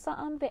focus on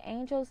something, the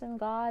angels and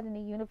God and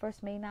the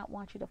universe may not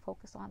want you to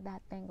focus on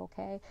that thing,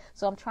 okay?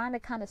 So I'm trying to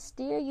kind of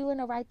steer you in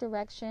the right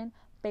direction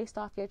based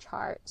off your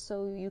chart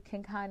so you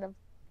can kind of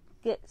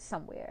get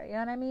somewhere, you know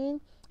what I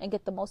mean? And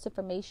get the most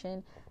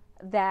information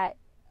that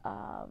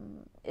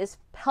is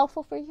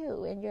helpful for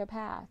you in your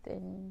path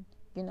and,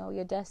 you know,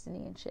 your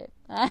destiny and shit,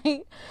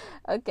 right?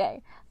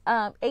 Okay.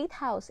 Eighth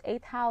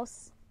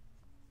house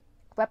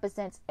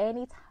represents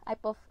any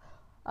type of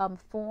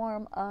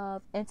form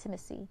of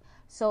intimacy.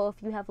 So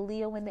if you have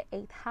Leo in the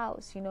 8th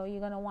house, you know, you're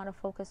going to want to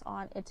focus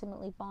on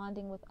intimately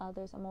bonding with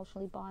others,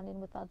 emotionally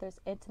bonding with others,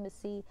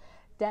 intimacy,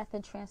 death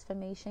and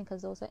transformation,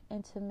 because those are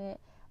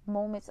intimate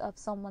moments of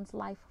someone's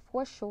life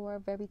for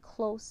sure, very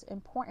close,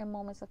 important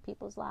moments of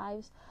people's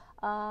lives.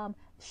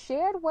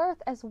 Shared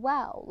worth as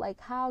well,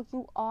 like how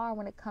you are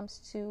when it comes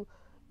to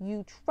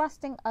you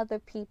trusting other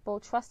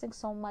people, trusting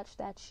so much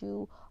that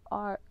you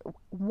are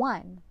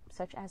one,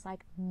 such as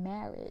like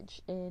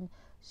marriage. And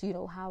you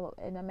know how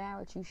in a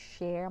marriage you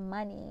share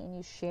money and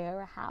you share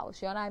a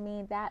house, you know what I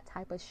mean? That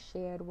type of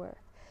shared worth.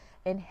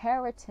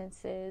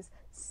 Inheritances,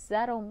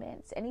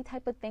 settlements, any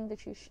type of thing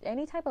that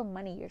any type of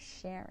money you're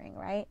sharing,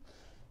 right?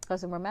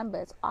 Because remember,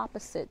 it's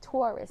opposite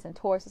Taurus, and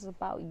Taurus is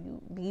about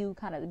you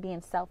kind of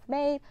being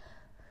self-made,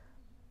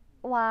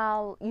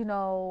 while, you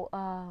know,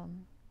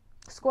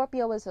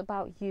 Scorpio is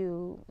about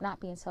you not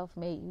being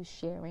self-made, you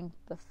sharing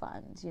the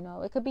funds. You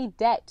know, it could be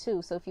debt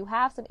too. So if you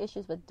have some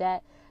issues with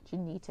debt that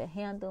you need to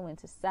handle and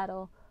to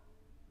settle,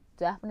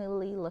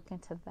 definitely look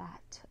into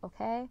that.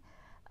 Okay.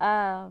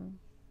 I'll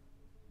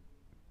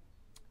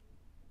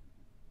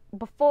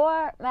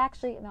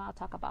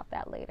talk about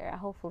that later.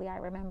 Hopefully I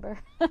remember.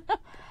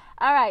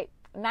 All right.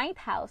 9th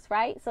house,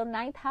 right? So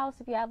 9th house,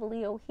 if you have a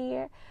Leo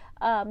here,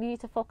 you need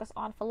to focus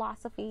on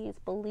philosophies,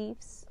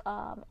 beliefs,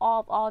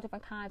 all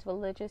different kinds,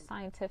 religious,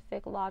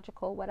 scientific,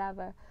 logical,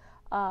 whatever,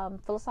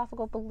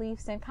 philosophical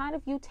beliefs, and kind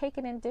of you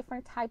taking in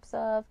different types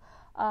of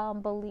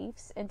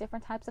beliefs and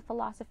different types of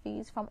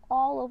philosophies from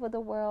all over the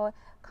world,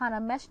 kind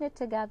of meshing it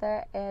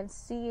together and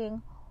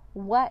seeing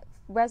what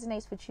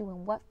resonates with you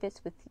and what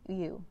fits with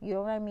you. You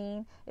know what I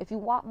mean? If you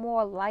want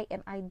more light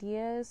and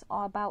ideas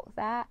about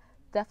that,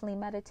 definitely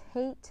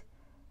meditate.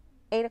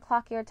 8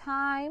 o'clock your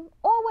time,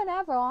 or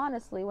whenever,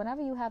 honestly,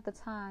 whenever you have the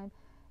time.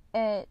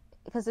 And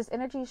because this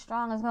energy is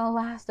strong, it's going to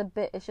last a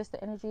bit. It's just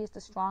the energy is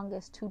the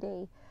strongest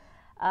today.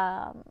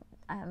 I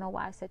don't know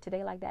why I said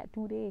today like that.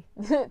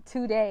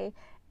 Today.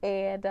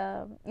 And,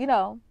 you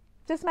know,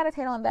 just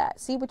meditate on that.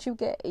 See what you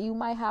get. You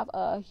might have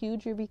a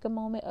huge eureka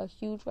moment, a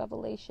huge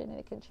revelation, and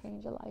it can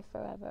change your life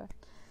forever.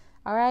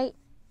 All right.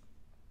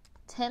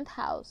 10th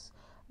house.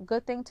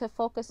 Good thing to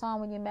focus on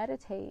when you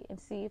meditate and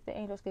see if the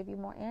angels give you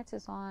more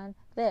answers on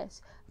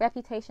this.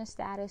 Reputation,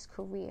 status,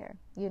 career,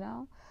 you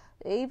know.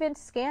 Even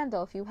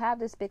scandal. If you have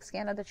this big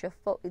scandal that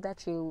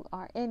you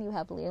are in, you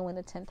have Leo in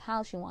the 10th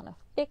house, you want to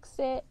fix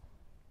it.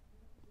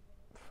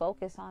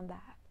 Focus on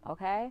that,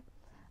 okay?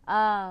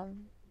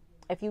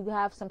 If you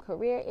have some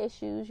career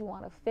issues, you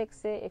want to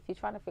fix it. If you're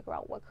trying to figure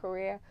out what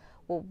career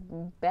will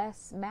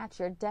best match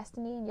your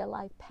destiny and your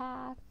life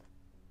path,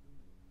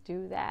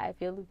 do that.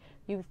 If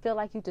you feel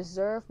like you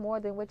deserve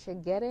more than what you're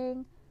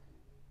getting,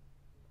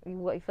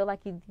 you feel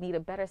like you need a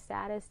better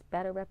status,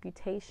 better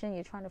reputation,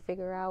 you're trying to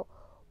figure out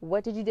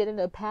what did you did in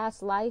a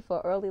past life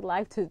or early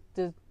life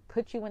to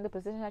put you in the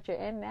position that you're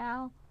in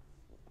now,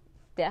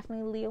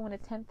 definitely Leo in the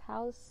 10th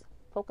house.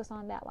 Focus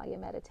on that while you're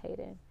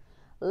meditating.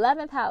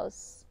 11th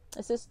house.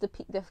 This is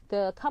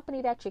the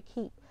company that you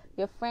keep.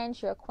 Your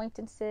friends, your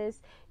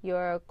acquaintances,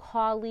 your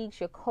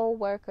colleagues, your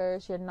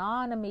co-workers, your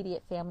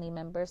non-immediate family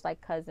members like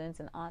cousins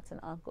and aunts and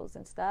uncles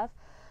and stuff.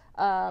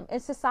 In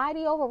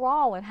society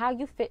overall, and how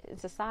you fit in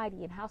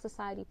society and how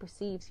society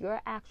perceives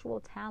your actual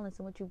talents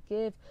and what you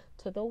give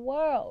to the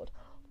world.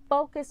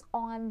 Focus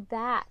on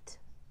that.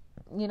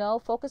 You know,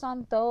 focus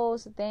on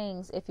those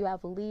things if you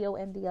have Leo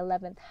in the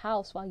 11th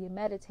house while you're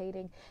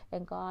meditating,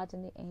 and God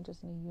and the angels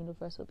and the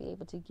universe will be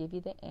able to give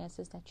you the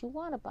answers that you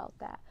want about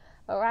that.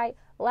 All right.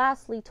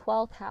 Lastly,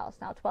 12th house.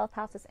 Now, 12th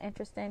house is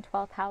interesting.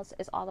 12th house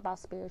is all about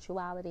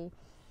spirituality.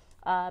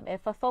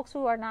 And for folks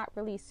who are not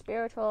really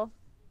spiritual,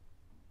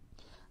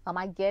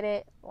 I get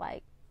it.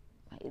 Like,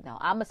 you know,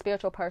 I'm a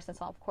spiritual person,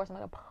 so of course I'm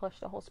going to push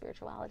the whole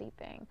spirituality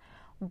thing.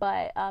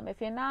 But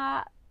if you're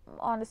not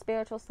on the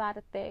spiritual side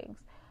of things,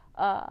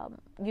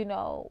 you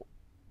know,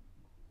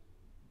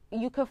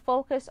 you could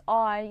focus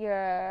on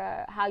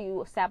how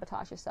you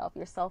sabotage yourself,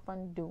 your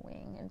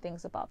self-undoing and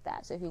things about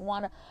that. So if you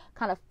want to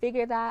kind of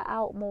figure that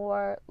out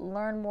more,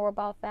 learn more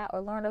about that,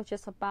 or learn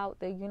just about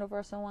the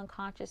universal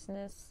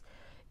unconsciousness,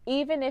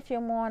 even if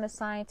you're more in a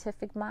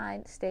scientific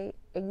mind state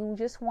and you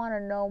just want to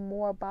know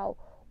more about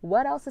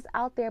what else is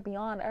out there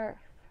beyond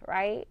Earth,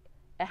 right?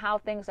 And how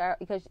things are,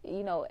 because,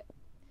 you know,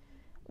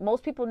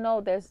 most people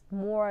know there's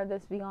more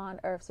that's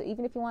beyond Earth. So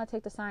even if you want to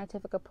take the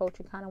scientific approach,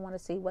 you kind of want to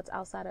see what's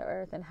outside of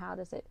Earth and how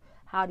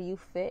do you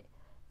fit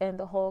in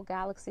the whole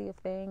galaxy of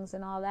things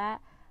and all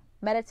that.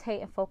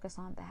 Meditate and focus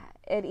on that.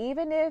 And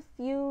even if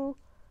you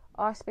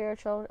are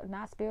spiritual,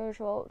 not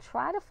spiritual,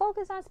 try to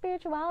focus on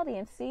spirituality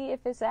and see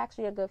if it's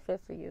actually a good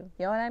fit for you.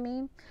 You know what I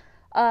mean?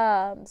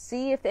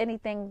 See if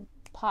anything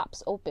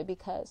pops open,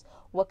 because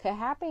what could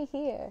happen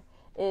here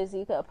is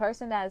a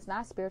person that is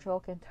not spiritual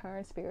can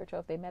turn spiritual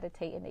if they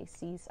meditate and they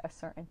see a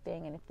certain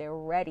thing, and if they're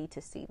ready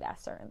to see that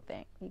certain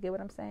thing. You get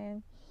what I'm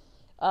saying?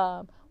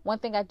 One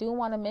thing I do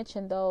want to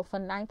mention, though, for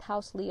ninth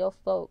house Leo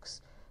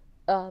folks,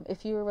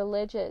 if you're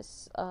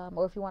religious,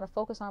 or if you want to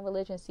focus on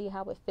religion, see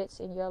how it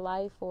fits in your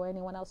life or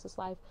anyone else's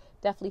life,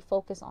 definitely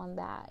focus on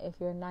that if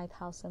you're ninth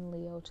house in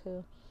Leo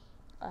too.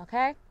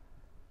 Okay?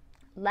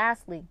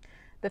 Lastly,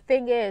 the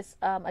thing is,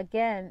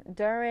 again,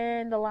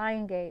 during the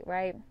Lion Gate,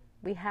 right,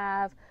 we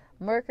have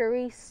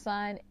Mercury,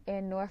 Sun,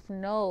 and North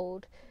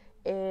Node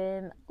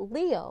in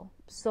Leo.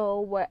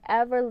 So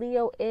wherever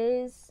Leo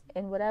is,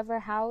 in whatever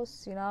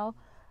house,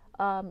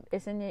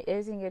 is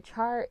in your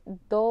chart,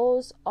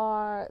 those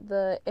are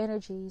the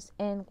energies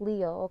in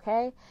Leo.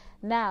 Okay,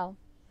 now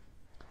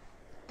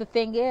the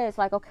thing is,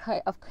 like,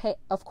 okay,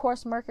 of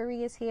course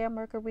Mercury is here.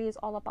 Mercury is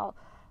all about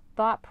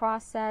thought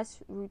process,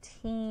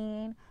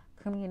 routine,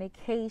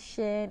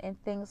 communication, and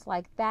things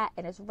like that,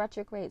 and it's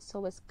retrograde,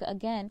 so it's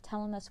again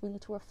telling us we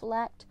need to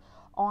reflect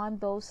on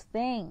those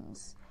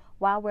things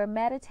while we're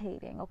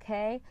meditating.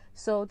 Okay,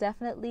 so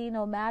definitely,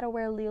 no matter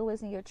where Leo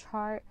is in your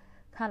chart,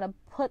 kind of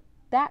put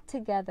that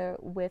together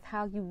with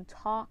how you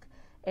talk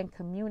and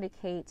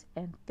communicate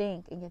and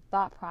think in your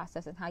thought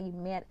process, and how you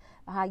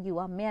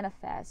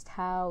manifest,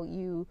 how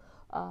you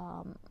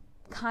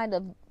kind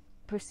of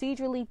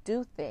procedurally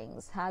do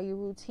things, how your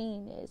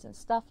routine is, and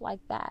stuff like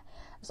that.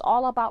 It's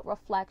all about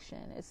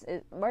reflection.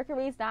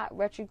 Mercury's not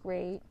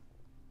retrograde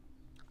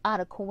out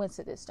of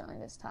coincidence during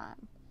this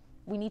time.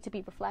 We need to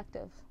be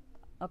reflective,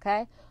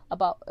 okay,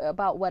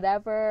 about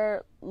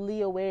whatever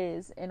Leo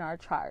is in our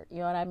chart. You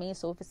know what I mean?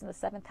 So if it's in the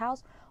 7th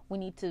house, we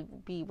need to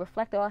be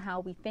reflective on how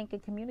we think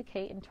and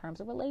communicate in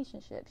terms of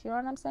relationships. You know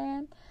what I'm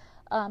saying?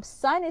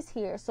 Sun is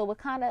here, so we're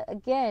kind of,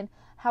 again,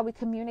 how we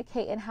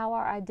communicate and how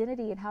our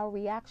identity and how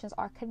reactions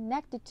are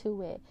connected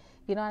to it.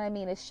 You know what I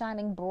mean? It's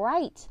shining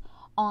bright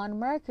on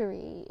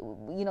Mercury.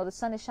 The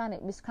sun is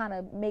shining. It's kind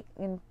of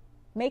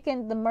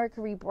making the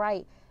Mercury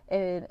bright,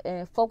 and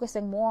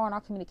focusing more on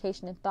our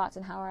communication and thoughts,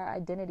 and how our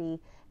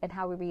identity and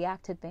how we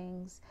react to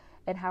things,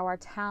 and how our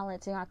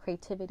talents and our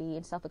creativity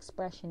and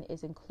self-expression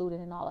is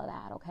included in all of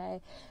that. Okay,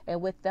 and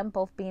with them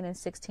both being in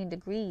 16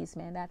 degrees,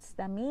 man,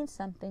 that means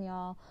something,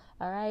 y'all.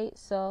 All right,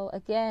 so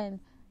again,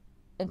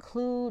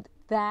 include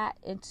that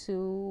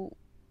into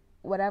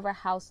whatever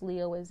house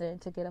Leo is in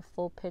to get a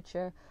full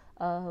picture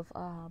of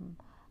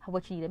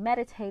what you need to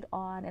meditate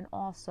on, and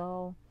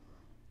also,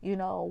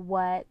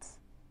 what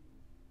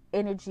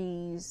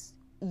energies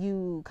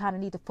you kind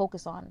of need to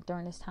focus on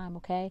during this time.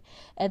 Okay,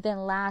 and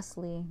then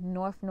lastly,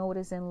 North Node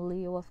is in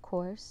Leo, of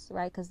course,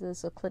 right, because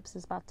this eclipse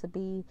is about to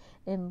be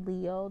in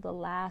Leo, the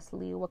last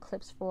Leo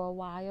eclipse for a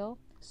while,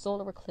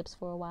 solar eclipse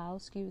for a while,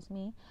 excuse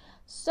me.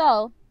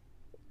 So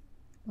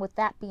with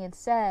that being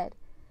said,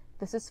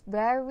 this is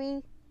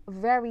very,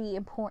 very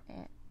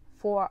important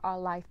for our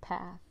life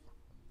path.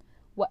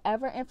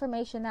 Whatever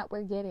information that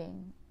we're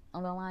getting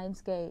on the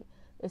Lion's Gate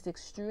is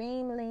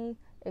extremely,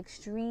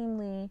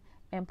 extremely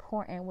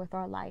important with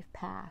our life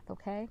path.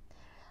 Okay,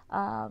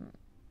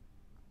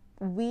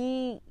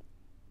 we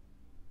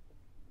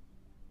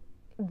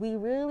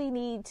really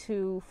need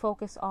to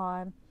focus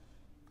on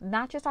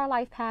not just our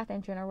life path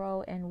in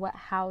general and what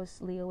house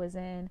Leo is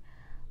in,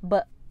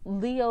 but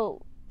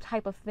Leo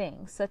type of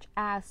things such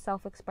as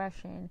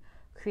self-expression,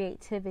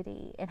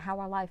 creativity, and how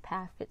our life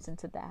path fits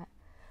into that.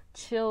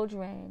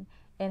 Children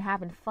and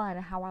having fun,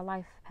 and how our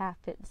life path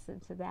fits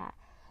into that.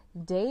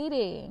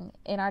 Dating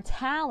and our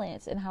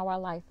talents, and how our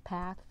life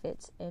path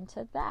fits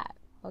into that.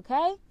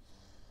 Okay,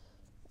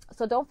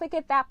 so don't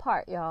forget that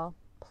part, y'all.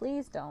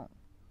 Please don't.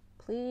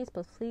 Please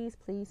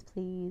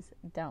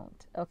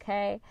don't.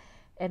 Okay,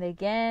 and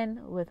again,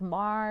 with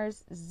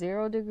Mars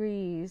 0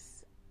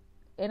 degrees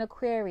in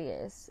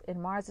Aquarius, and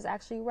Mars is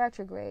actually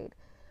retrograde,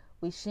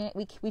 we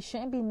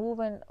shouldn't be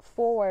moving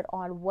forward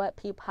on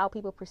how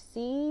people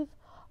perceive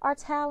our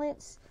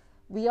talents.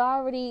 We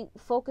already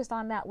focused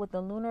on that with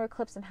the lunar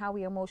eclipse and how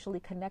we emotionally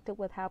connected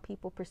with how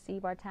people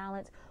perceive our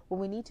talents.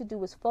 What we need to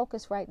do is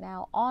focus right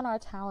now on our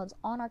talents,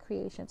 on our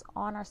creations,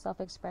 on our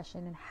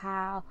self-expression,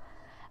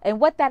 and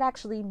what that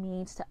actually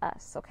means to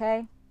us.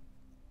 Okay.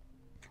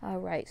 All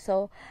right.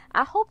 So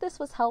I hope this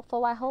was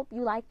helpful. I hope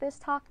you like this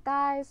talk,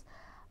 guys.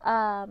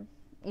 I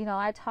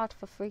talked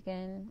for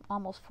freaking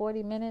almost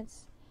 40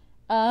 minutes.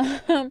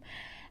 But,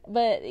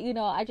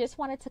 I just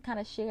wanted to kind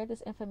of share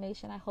this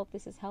information. I hope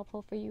this is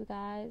helpful for you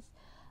guys.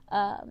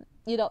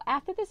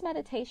 After this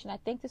meditation, I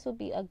think this will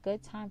be a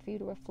good time for you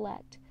to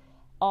reflect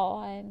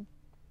on,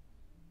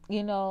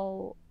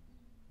 on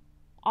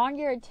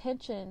your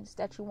intentions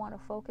that you want to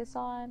focus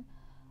on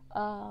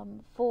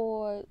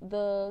for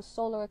the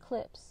solar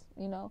eclipse.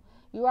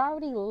 You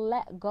already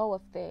let go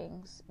of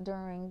things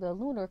during the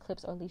lunar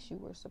eclipse, or at least you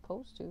were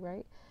supposed to,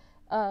 right?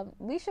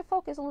 We should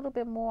focus a little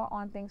bit more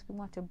on things we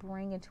want to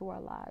bring into our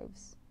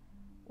lives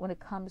when it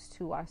comes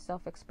to our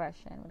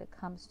self-expression, when it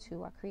comes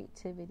to our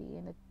creativity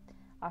and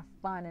our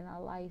fun and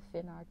our life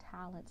and our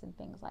talents and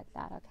things like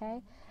that. Okay.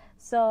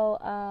 So,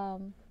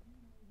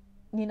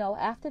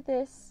 after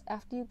this,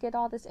 after you get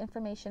all this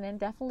information, and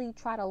definitely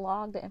try to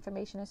log the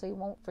information so you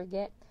won't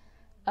forget.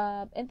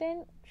 And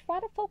then try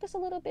to focus a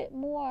little bit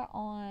more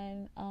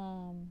on,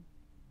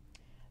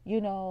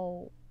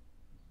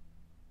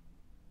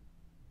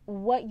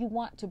 what you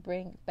want to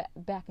bring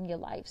back in your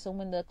life. So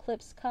when the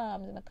eclipse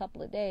comes in a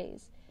couple of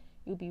days,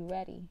 you'll be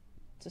ready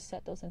to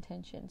set those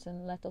intentions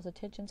and let those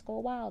intentions go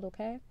wild.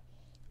 Okay.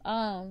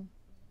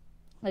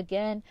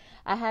 Again,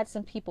 I had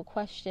some people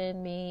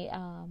question me,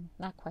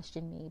 not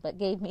question me, but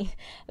gave me,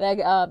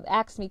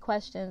 asked me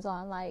questions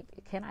on, like,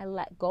 can I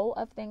let go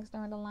of things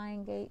during the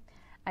Lion Gate?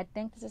 I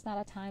think this is not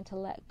a time to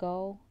let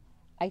go.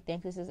 I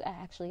think this is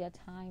actually a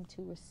time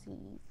to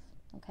receive.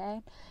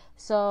 Okay.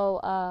 So,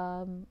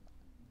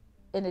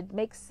 and it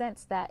makes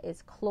sense that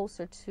it's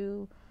closer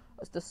to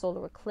the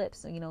solar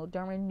eclipse,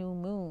 during new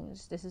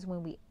moons. This is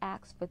when we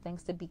ask for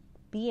things to be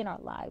in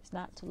our lives,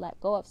 not to let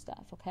go of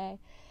stuff. Okay.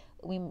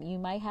 You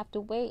might have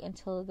to wait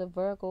until the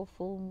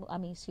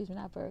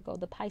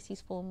the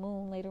Pisces full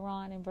moon later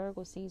on in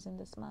Virgo season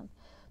this month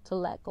to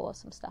let go of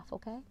some stuff.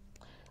 Okay.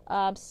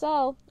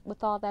 So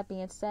with all that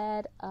being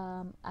said,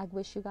 I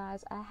wish you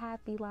guys a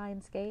happy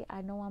Lion's Gate.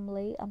 I know I'm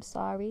late. I'm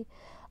sorry.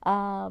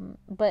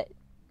 But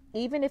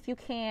even if you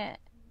can't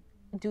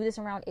do this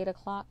around 8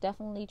 o'clock,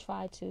 definitely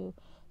try to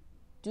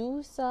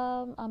do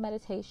some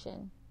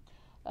meditation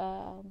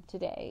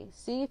today.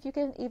 See if you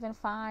can even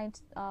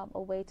find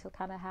a way to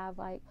kind of have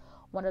like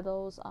one of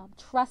those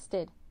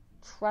trusted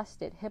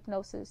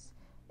hypnosis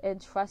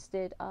and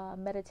trusted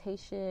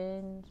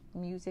meditation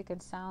music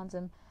and sounds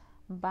and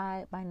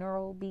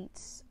binaural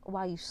beats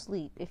while you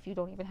sleep, if you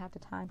don't even have the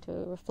time to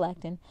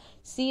reflect, and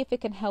see if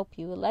it can help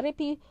you.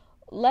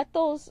 Let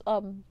those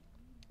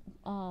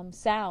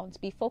sounds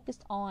be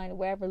focused on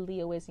wherever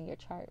Leo is in your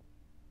chart,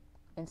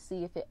 and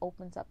see if it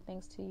opens up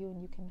things to you,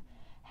 and you can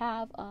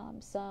have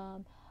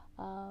some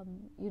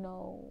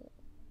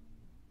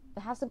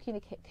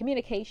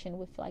communication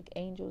with like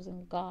angels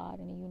and God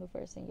and the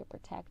universe and your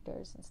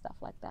protectors and stuff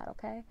like that.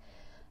 Okay.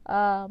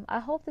 I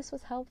hope this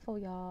was helpful,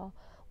 y'all.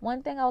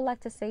 One thing I would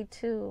like to say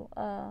too,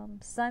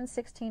 Sun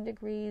 16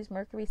 degrees,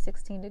 Mercury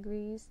 16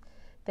 degrees,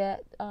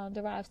 that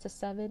derives to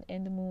 7,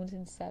 and the moon's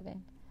in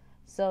 7.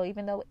 So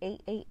even though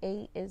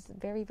 888 is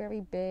very,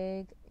 very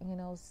big,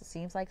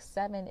 seems like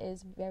 7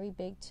 is very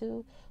big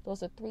too.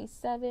 Those are 3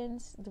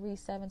 sevens. 3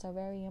 sevens are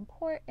very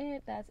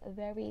important. That's a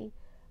very,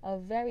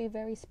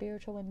 very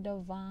spiritual and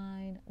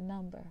divine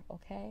number.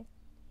 Okay.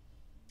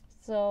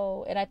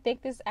 So, and I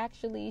think this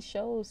actually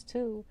shows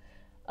too.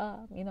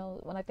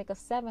 When I think of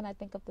 7, I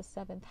think of the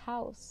 7th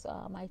house.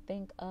 I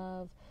think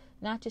of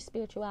not just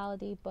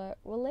spirituality, but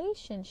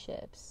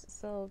relationships.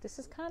 So this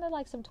is kind of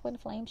like some twin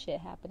flame shit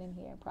happening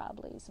here,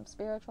 probably. Some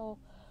spiritual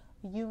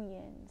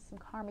unions, some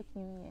karmic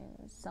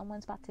unions.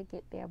 Someone's about to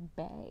get their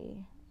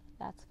bae.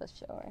 That's for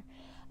sure.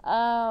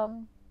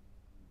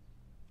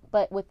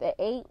 But with the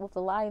 8, with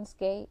the Lion's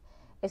Gate,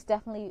 it's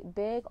definitely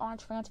big on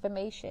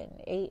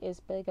transformation. 8 is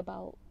big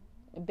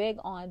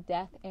on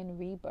death and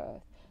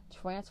rebirth.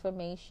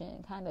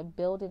 Transformation, kind of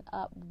building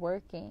up,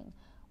 working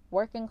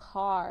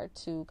hard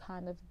to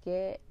kind of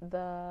get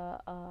the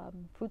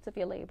fruits of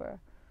your labor,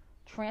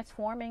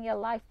 transforming your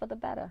life for the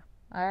better.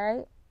 All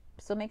right.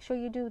 So make sure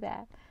you do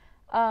that.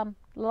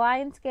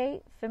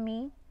 Lionsgate, for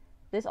me,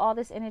 all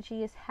this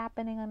energy is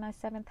happening in my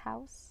 7th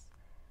house.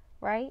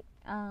 Right.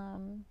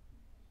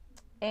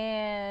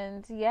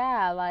 And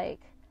yeah,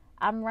 like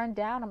I'm run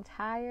down. I'm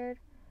tired.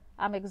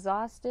 I'm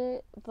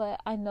exhausted,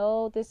 but I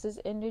know this is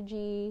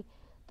energy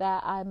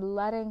that I'm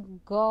letting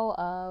go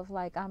of,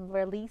 like I'm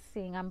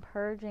releasing, I'm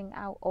purging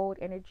out old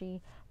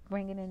energy,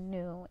 bringing in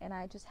new. And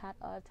I just had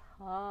a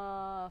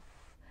tough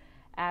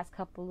ass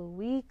couple of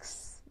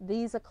weeks.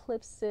 These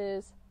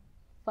eclipses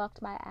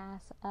fucked my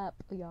ass up,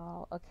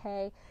 y'all.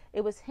 Okay,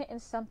 it was hitting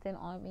something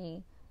on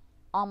me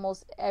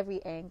almost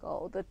every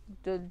angle. The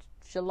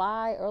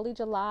early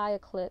July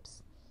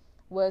eclipse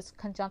was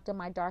conjuncting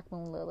my dark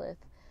moon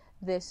Lilith.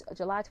 This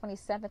July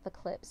 27th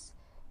eclipse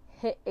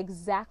hit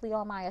exactly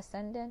on my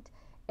ascendant.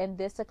 And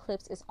this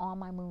eclipse is on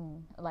my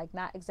moon, like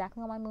not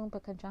exactly on my moon,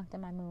 but conjuncting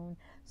my moon.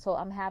 So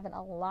I'm having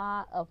a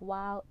lot of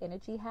wild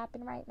energy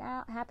happening right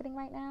now,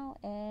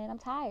 and I'm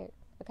tired.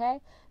 Okay,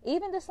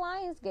 even this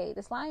Lion Gate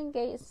is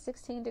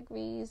 16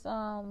 degrees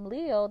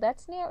Leo.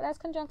 That's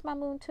conjunct my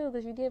moon too,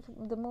 because you give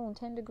the moon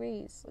 10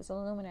 degrees. It's a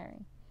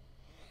luminary.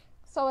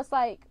 So it's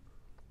like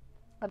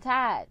I'm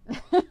tired.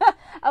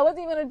 I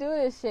wasn't even gonna do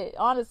this shit,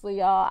 honestly,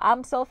 y'all.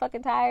 I'm so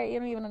fucking tired. You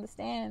don't even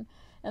understand.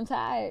 I'm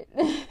tired.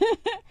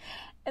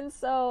 And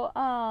so,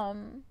 I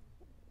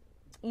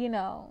don't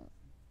know.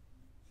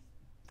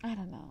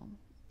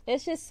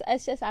 It's just, I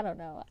don't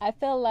know. I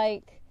feel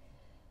like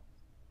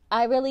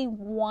I really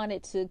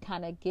wanted to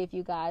kind of give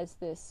you guys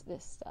this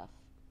stuff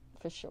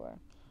for sure.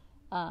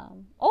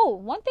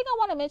 One thing I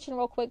want to mention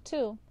real quick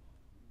too.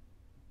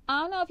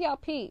 I don't know if y'all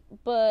peep,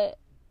 but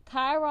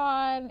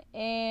Chiron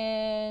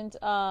and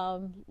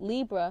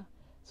Libra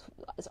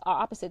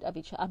are opposite of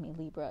each other.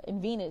 Libra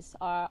and Venus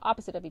are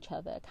opposite of each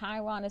other.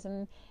 Chiron is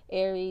in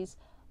Aries,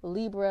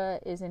 Libra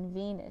is in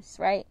Venus,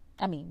 right?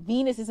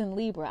 Venus is in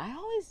Libra. I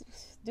always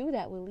do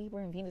that with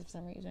Libra and Venus for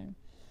some reason.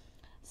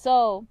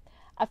 So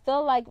I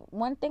feel like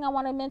one thing I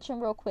want to mention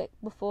real quick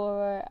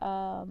before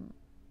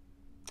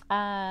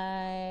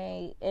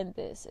I end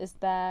this is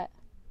that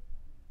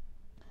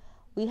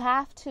we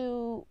have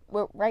to,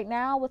 right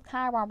now with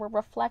Chiron, we're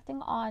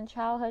reflecting on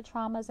childhood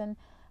traumas and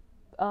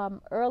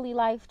early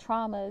life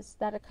traumas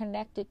that are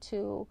connected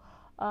to,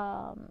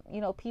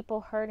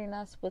 people hurting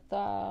us with,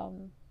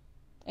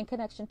 in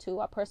connection to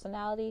our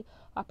personality,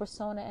 our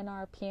persona, and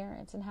our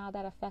appearance, and how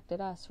that affected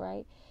us,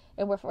 right?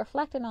 And we're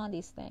reflecting on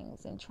these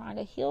things and trying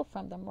to heal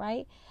from them,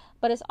 right?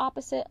 But it's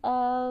opposite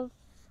of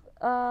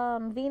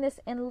Venus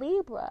in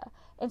Libra.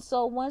 And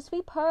so once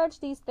we purge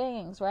these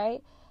things,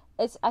 right,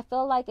 I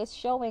feel like it's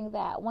showing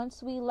that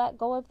once we let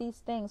go of these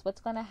things,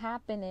 what's going to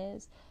happen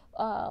is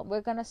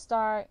we're going to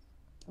start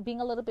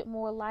being a little bit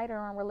more lighter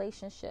on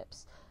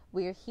relationships.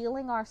 We're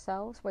healing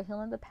ourselves. We're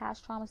healing the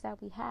past traumas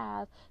that we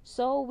have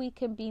so we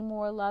can be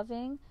more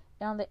loving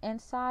on the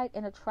inside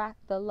and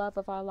attract the love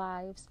of our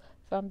lives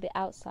from the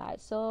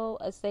outside. So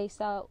as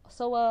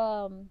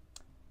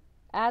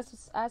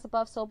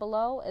above, so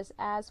below,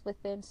 as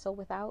within, so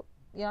without.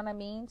 You know what I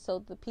mean? So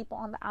the people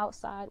on the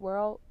outside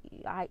world,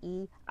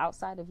 i.e.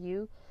 outside of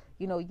you,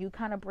 you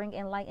kind of bring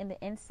in light in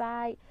the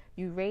inside,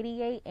 you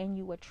radiate and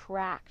you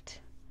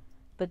attract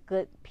the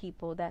good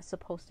people that's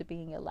supposed to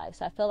be in your life.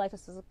 So I feel like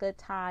this is a good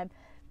time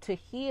to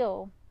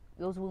heal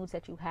those wounds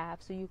that you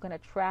have so you can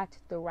attract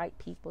the right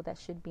people that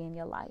should be in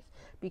your life.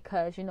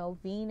 Because,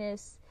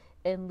 Venus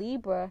in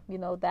Libra,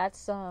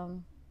 that's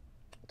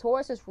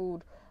Taurus is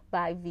ruled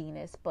by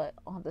Venus, but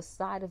on the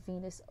side of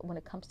Venus when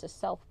it comes to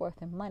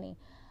self-worth and money.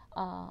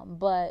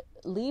 But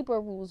Libra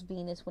rules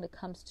Venus when it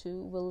comes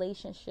to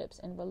relationships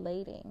and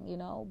relating,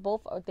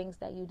 both are things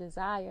that you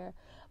desire,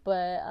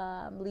 but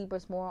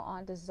Libra's more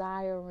on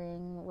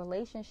desiring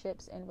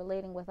relationships and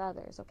relating with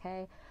others,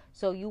 okay?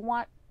 So you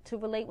want to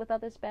relate with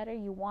others better,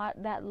 you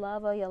want that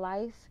love of your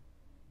life,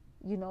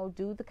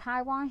 do the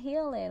Chiron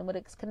healing when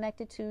it's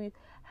connected to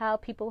how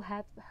people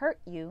have hurt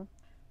you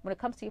when it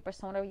comes to your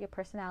persona, your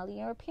personality,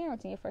 your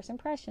appearance, and your first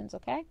impressions,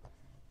 okay?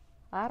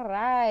 All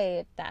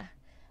right.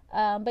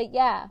 But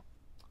yeah,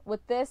 with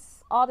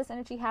all this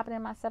energy happening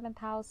in my 7th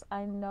house,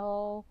 I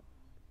know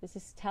this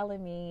is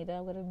telling me that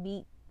I'm going to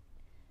meet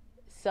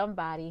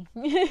somebody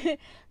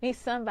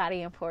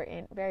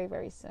important very,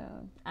 very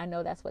soon. I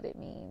know that's what it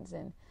means.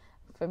 And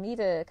for me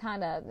to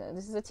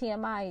this is a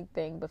TMI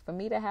thing, but for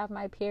me to have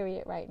my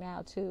period right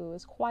now too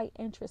is quite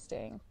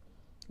interesting.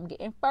 I'm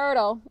getting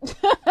fertile.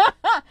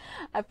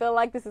 I feel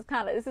like this is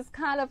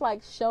kind of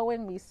like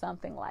showing me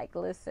something like,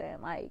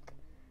 listen, like,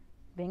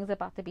 things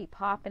about to be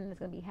popping. It's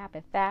going to be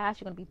happening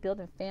fast. You're going to be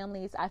building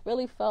families. I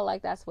really feel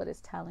like that's what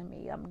it's telling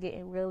me. I'm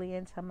getting really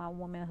into my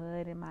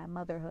womanhood and my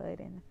motherhood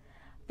and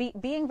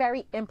being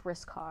very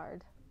Empress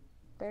card.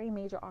 Very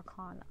major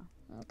arcana.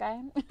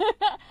 Okay?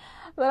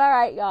 But all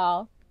right,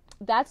 y'all.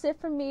 That's it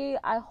for me.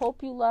 I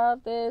hope you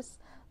love this.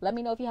 Let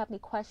me know if you have any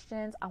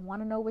questions. I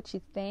want to know what you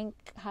think,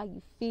 how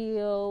you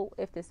feel,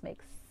 if this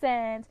makes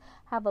sense.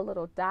 Have a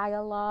little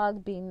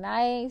dialogue. Be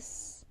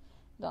nice.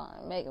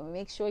 Don't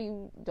make sure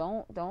you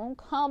don't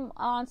come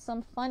on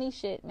some funny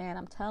shit, man.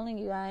 I'm telling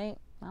you, I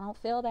don't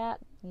feel that.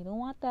 You don't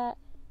want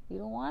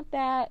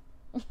that.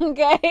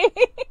 Okay?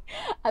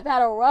 I've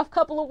had a rough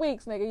couple of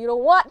weeks, nigga. You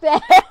don't want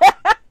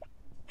that.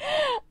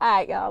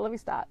 Alright, y'all, let me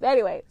stop.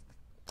 Anyway,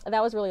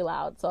 that was really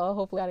loud, so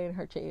hopefully I didn't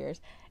hurt your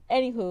ears.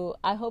 Anywho,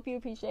 I hope you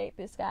appreciate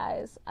this,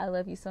 guys. I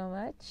love you so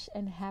much,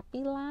 and happy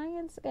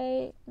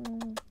Lionsgate.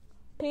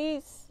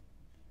 Peace.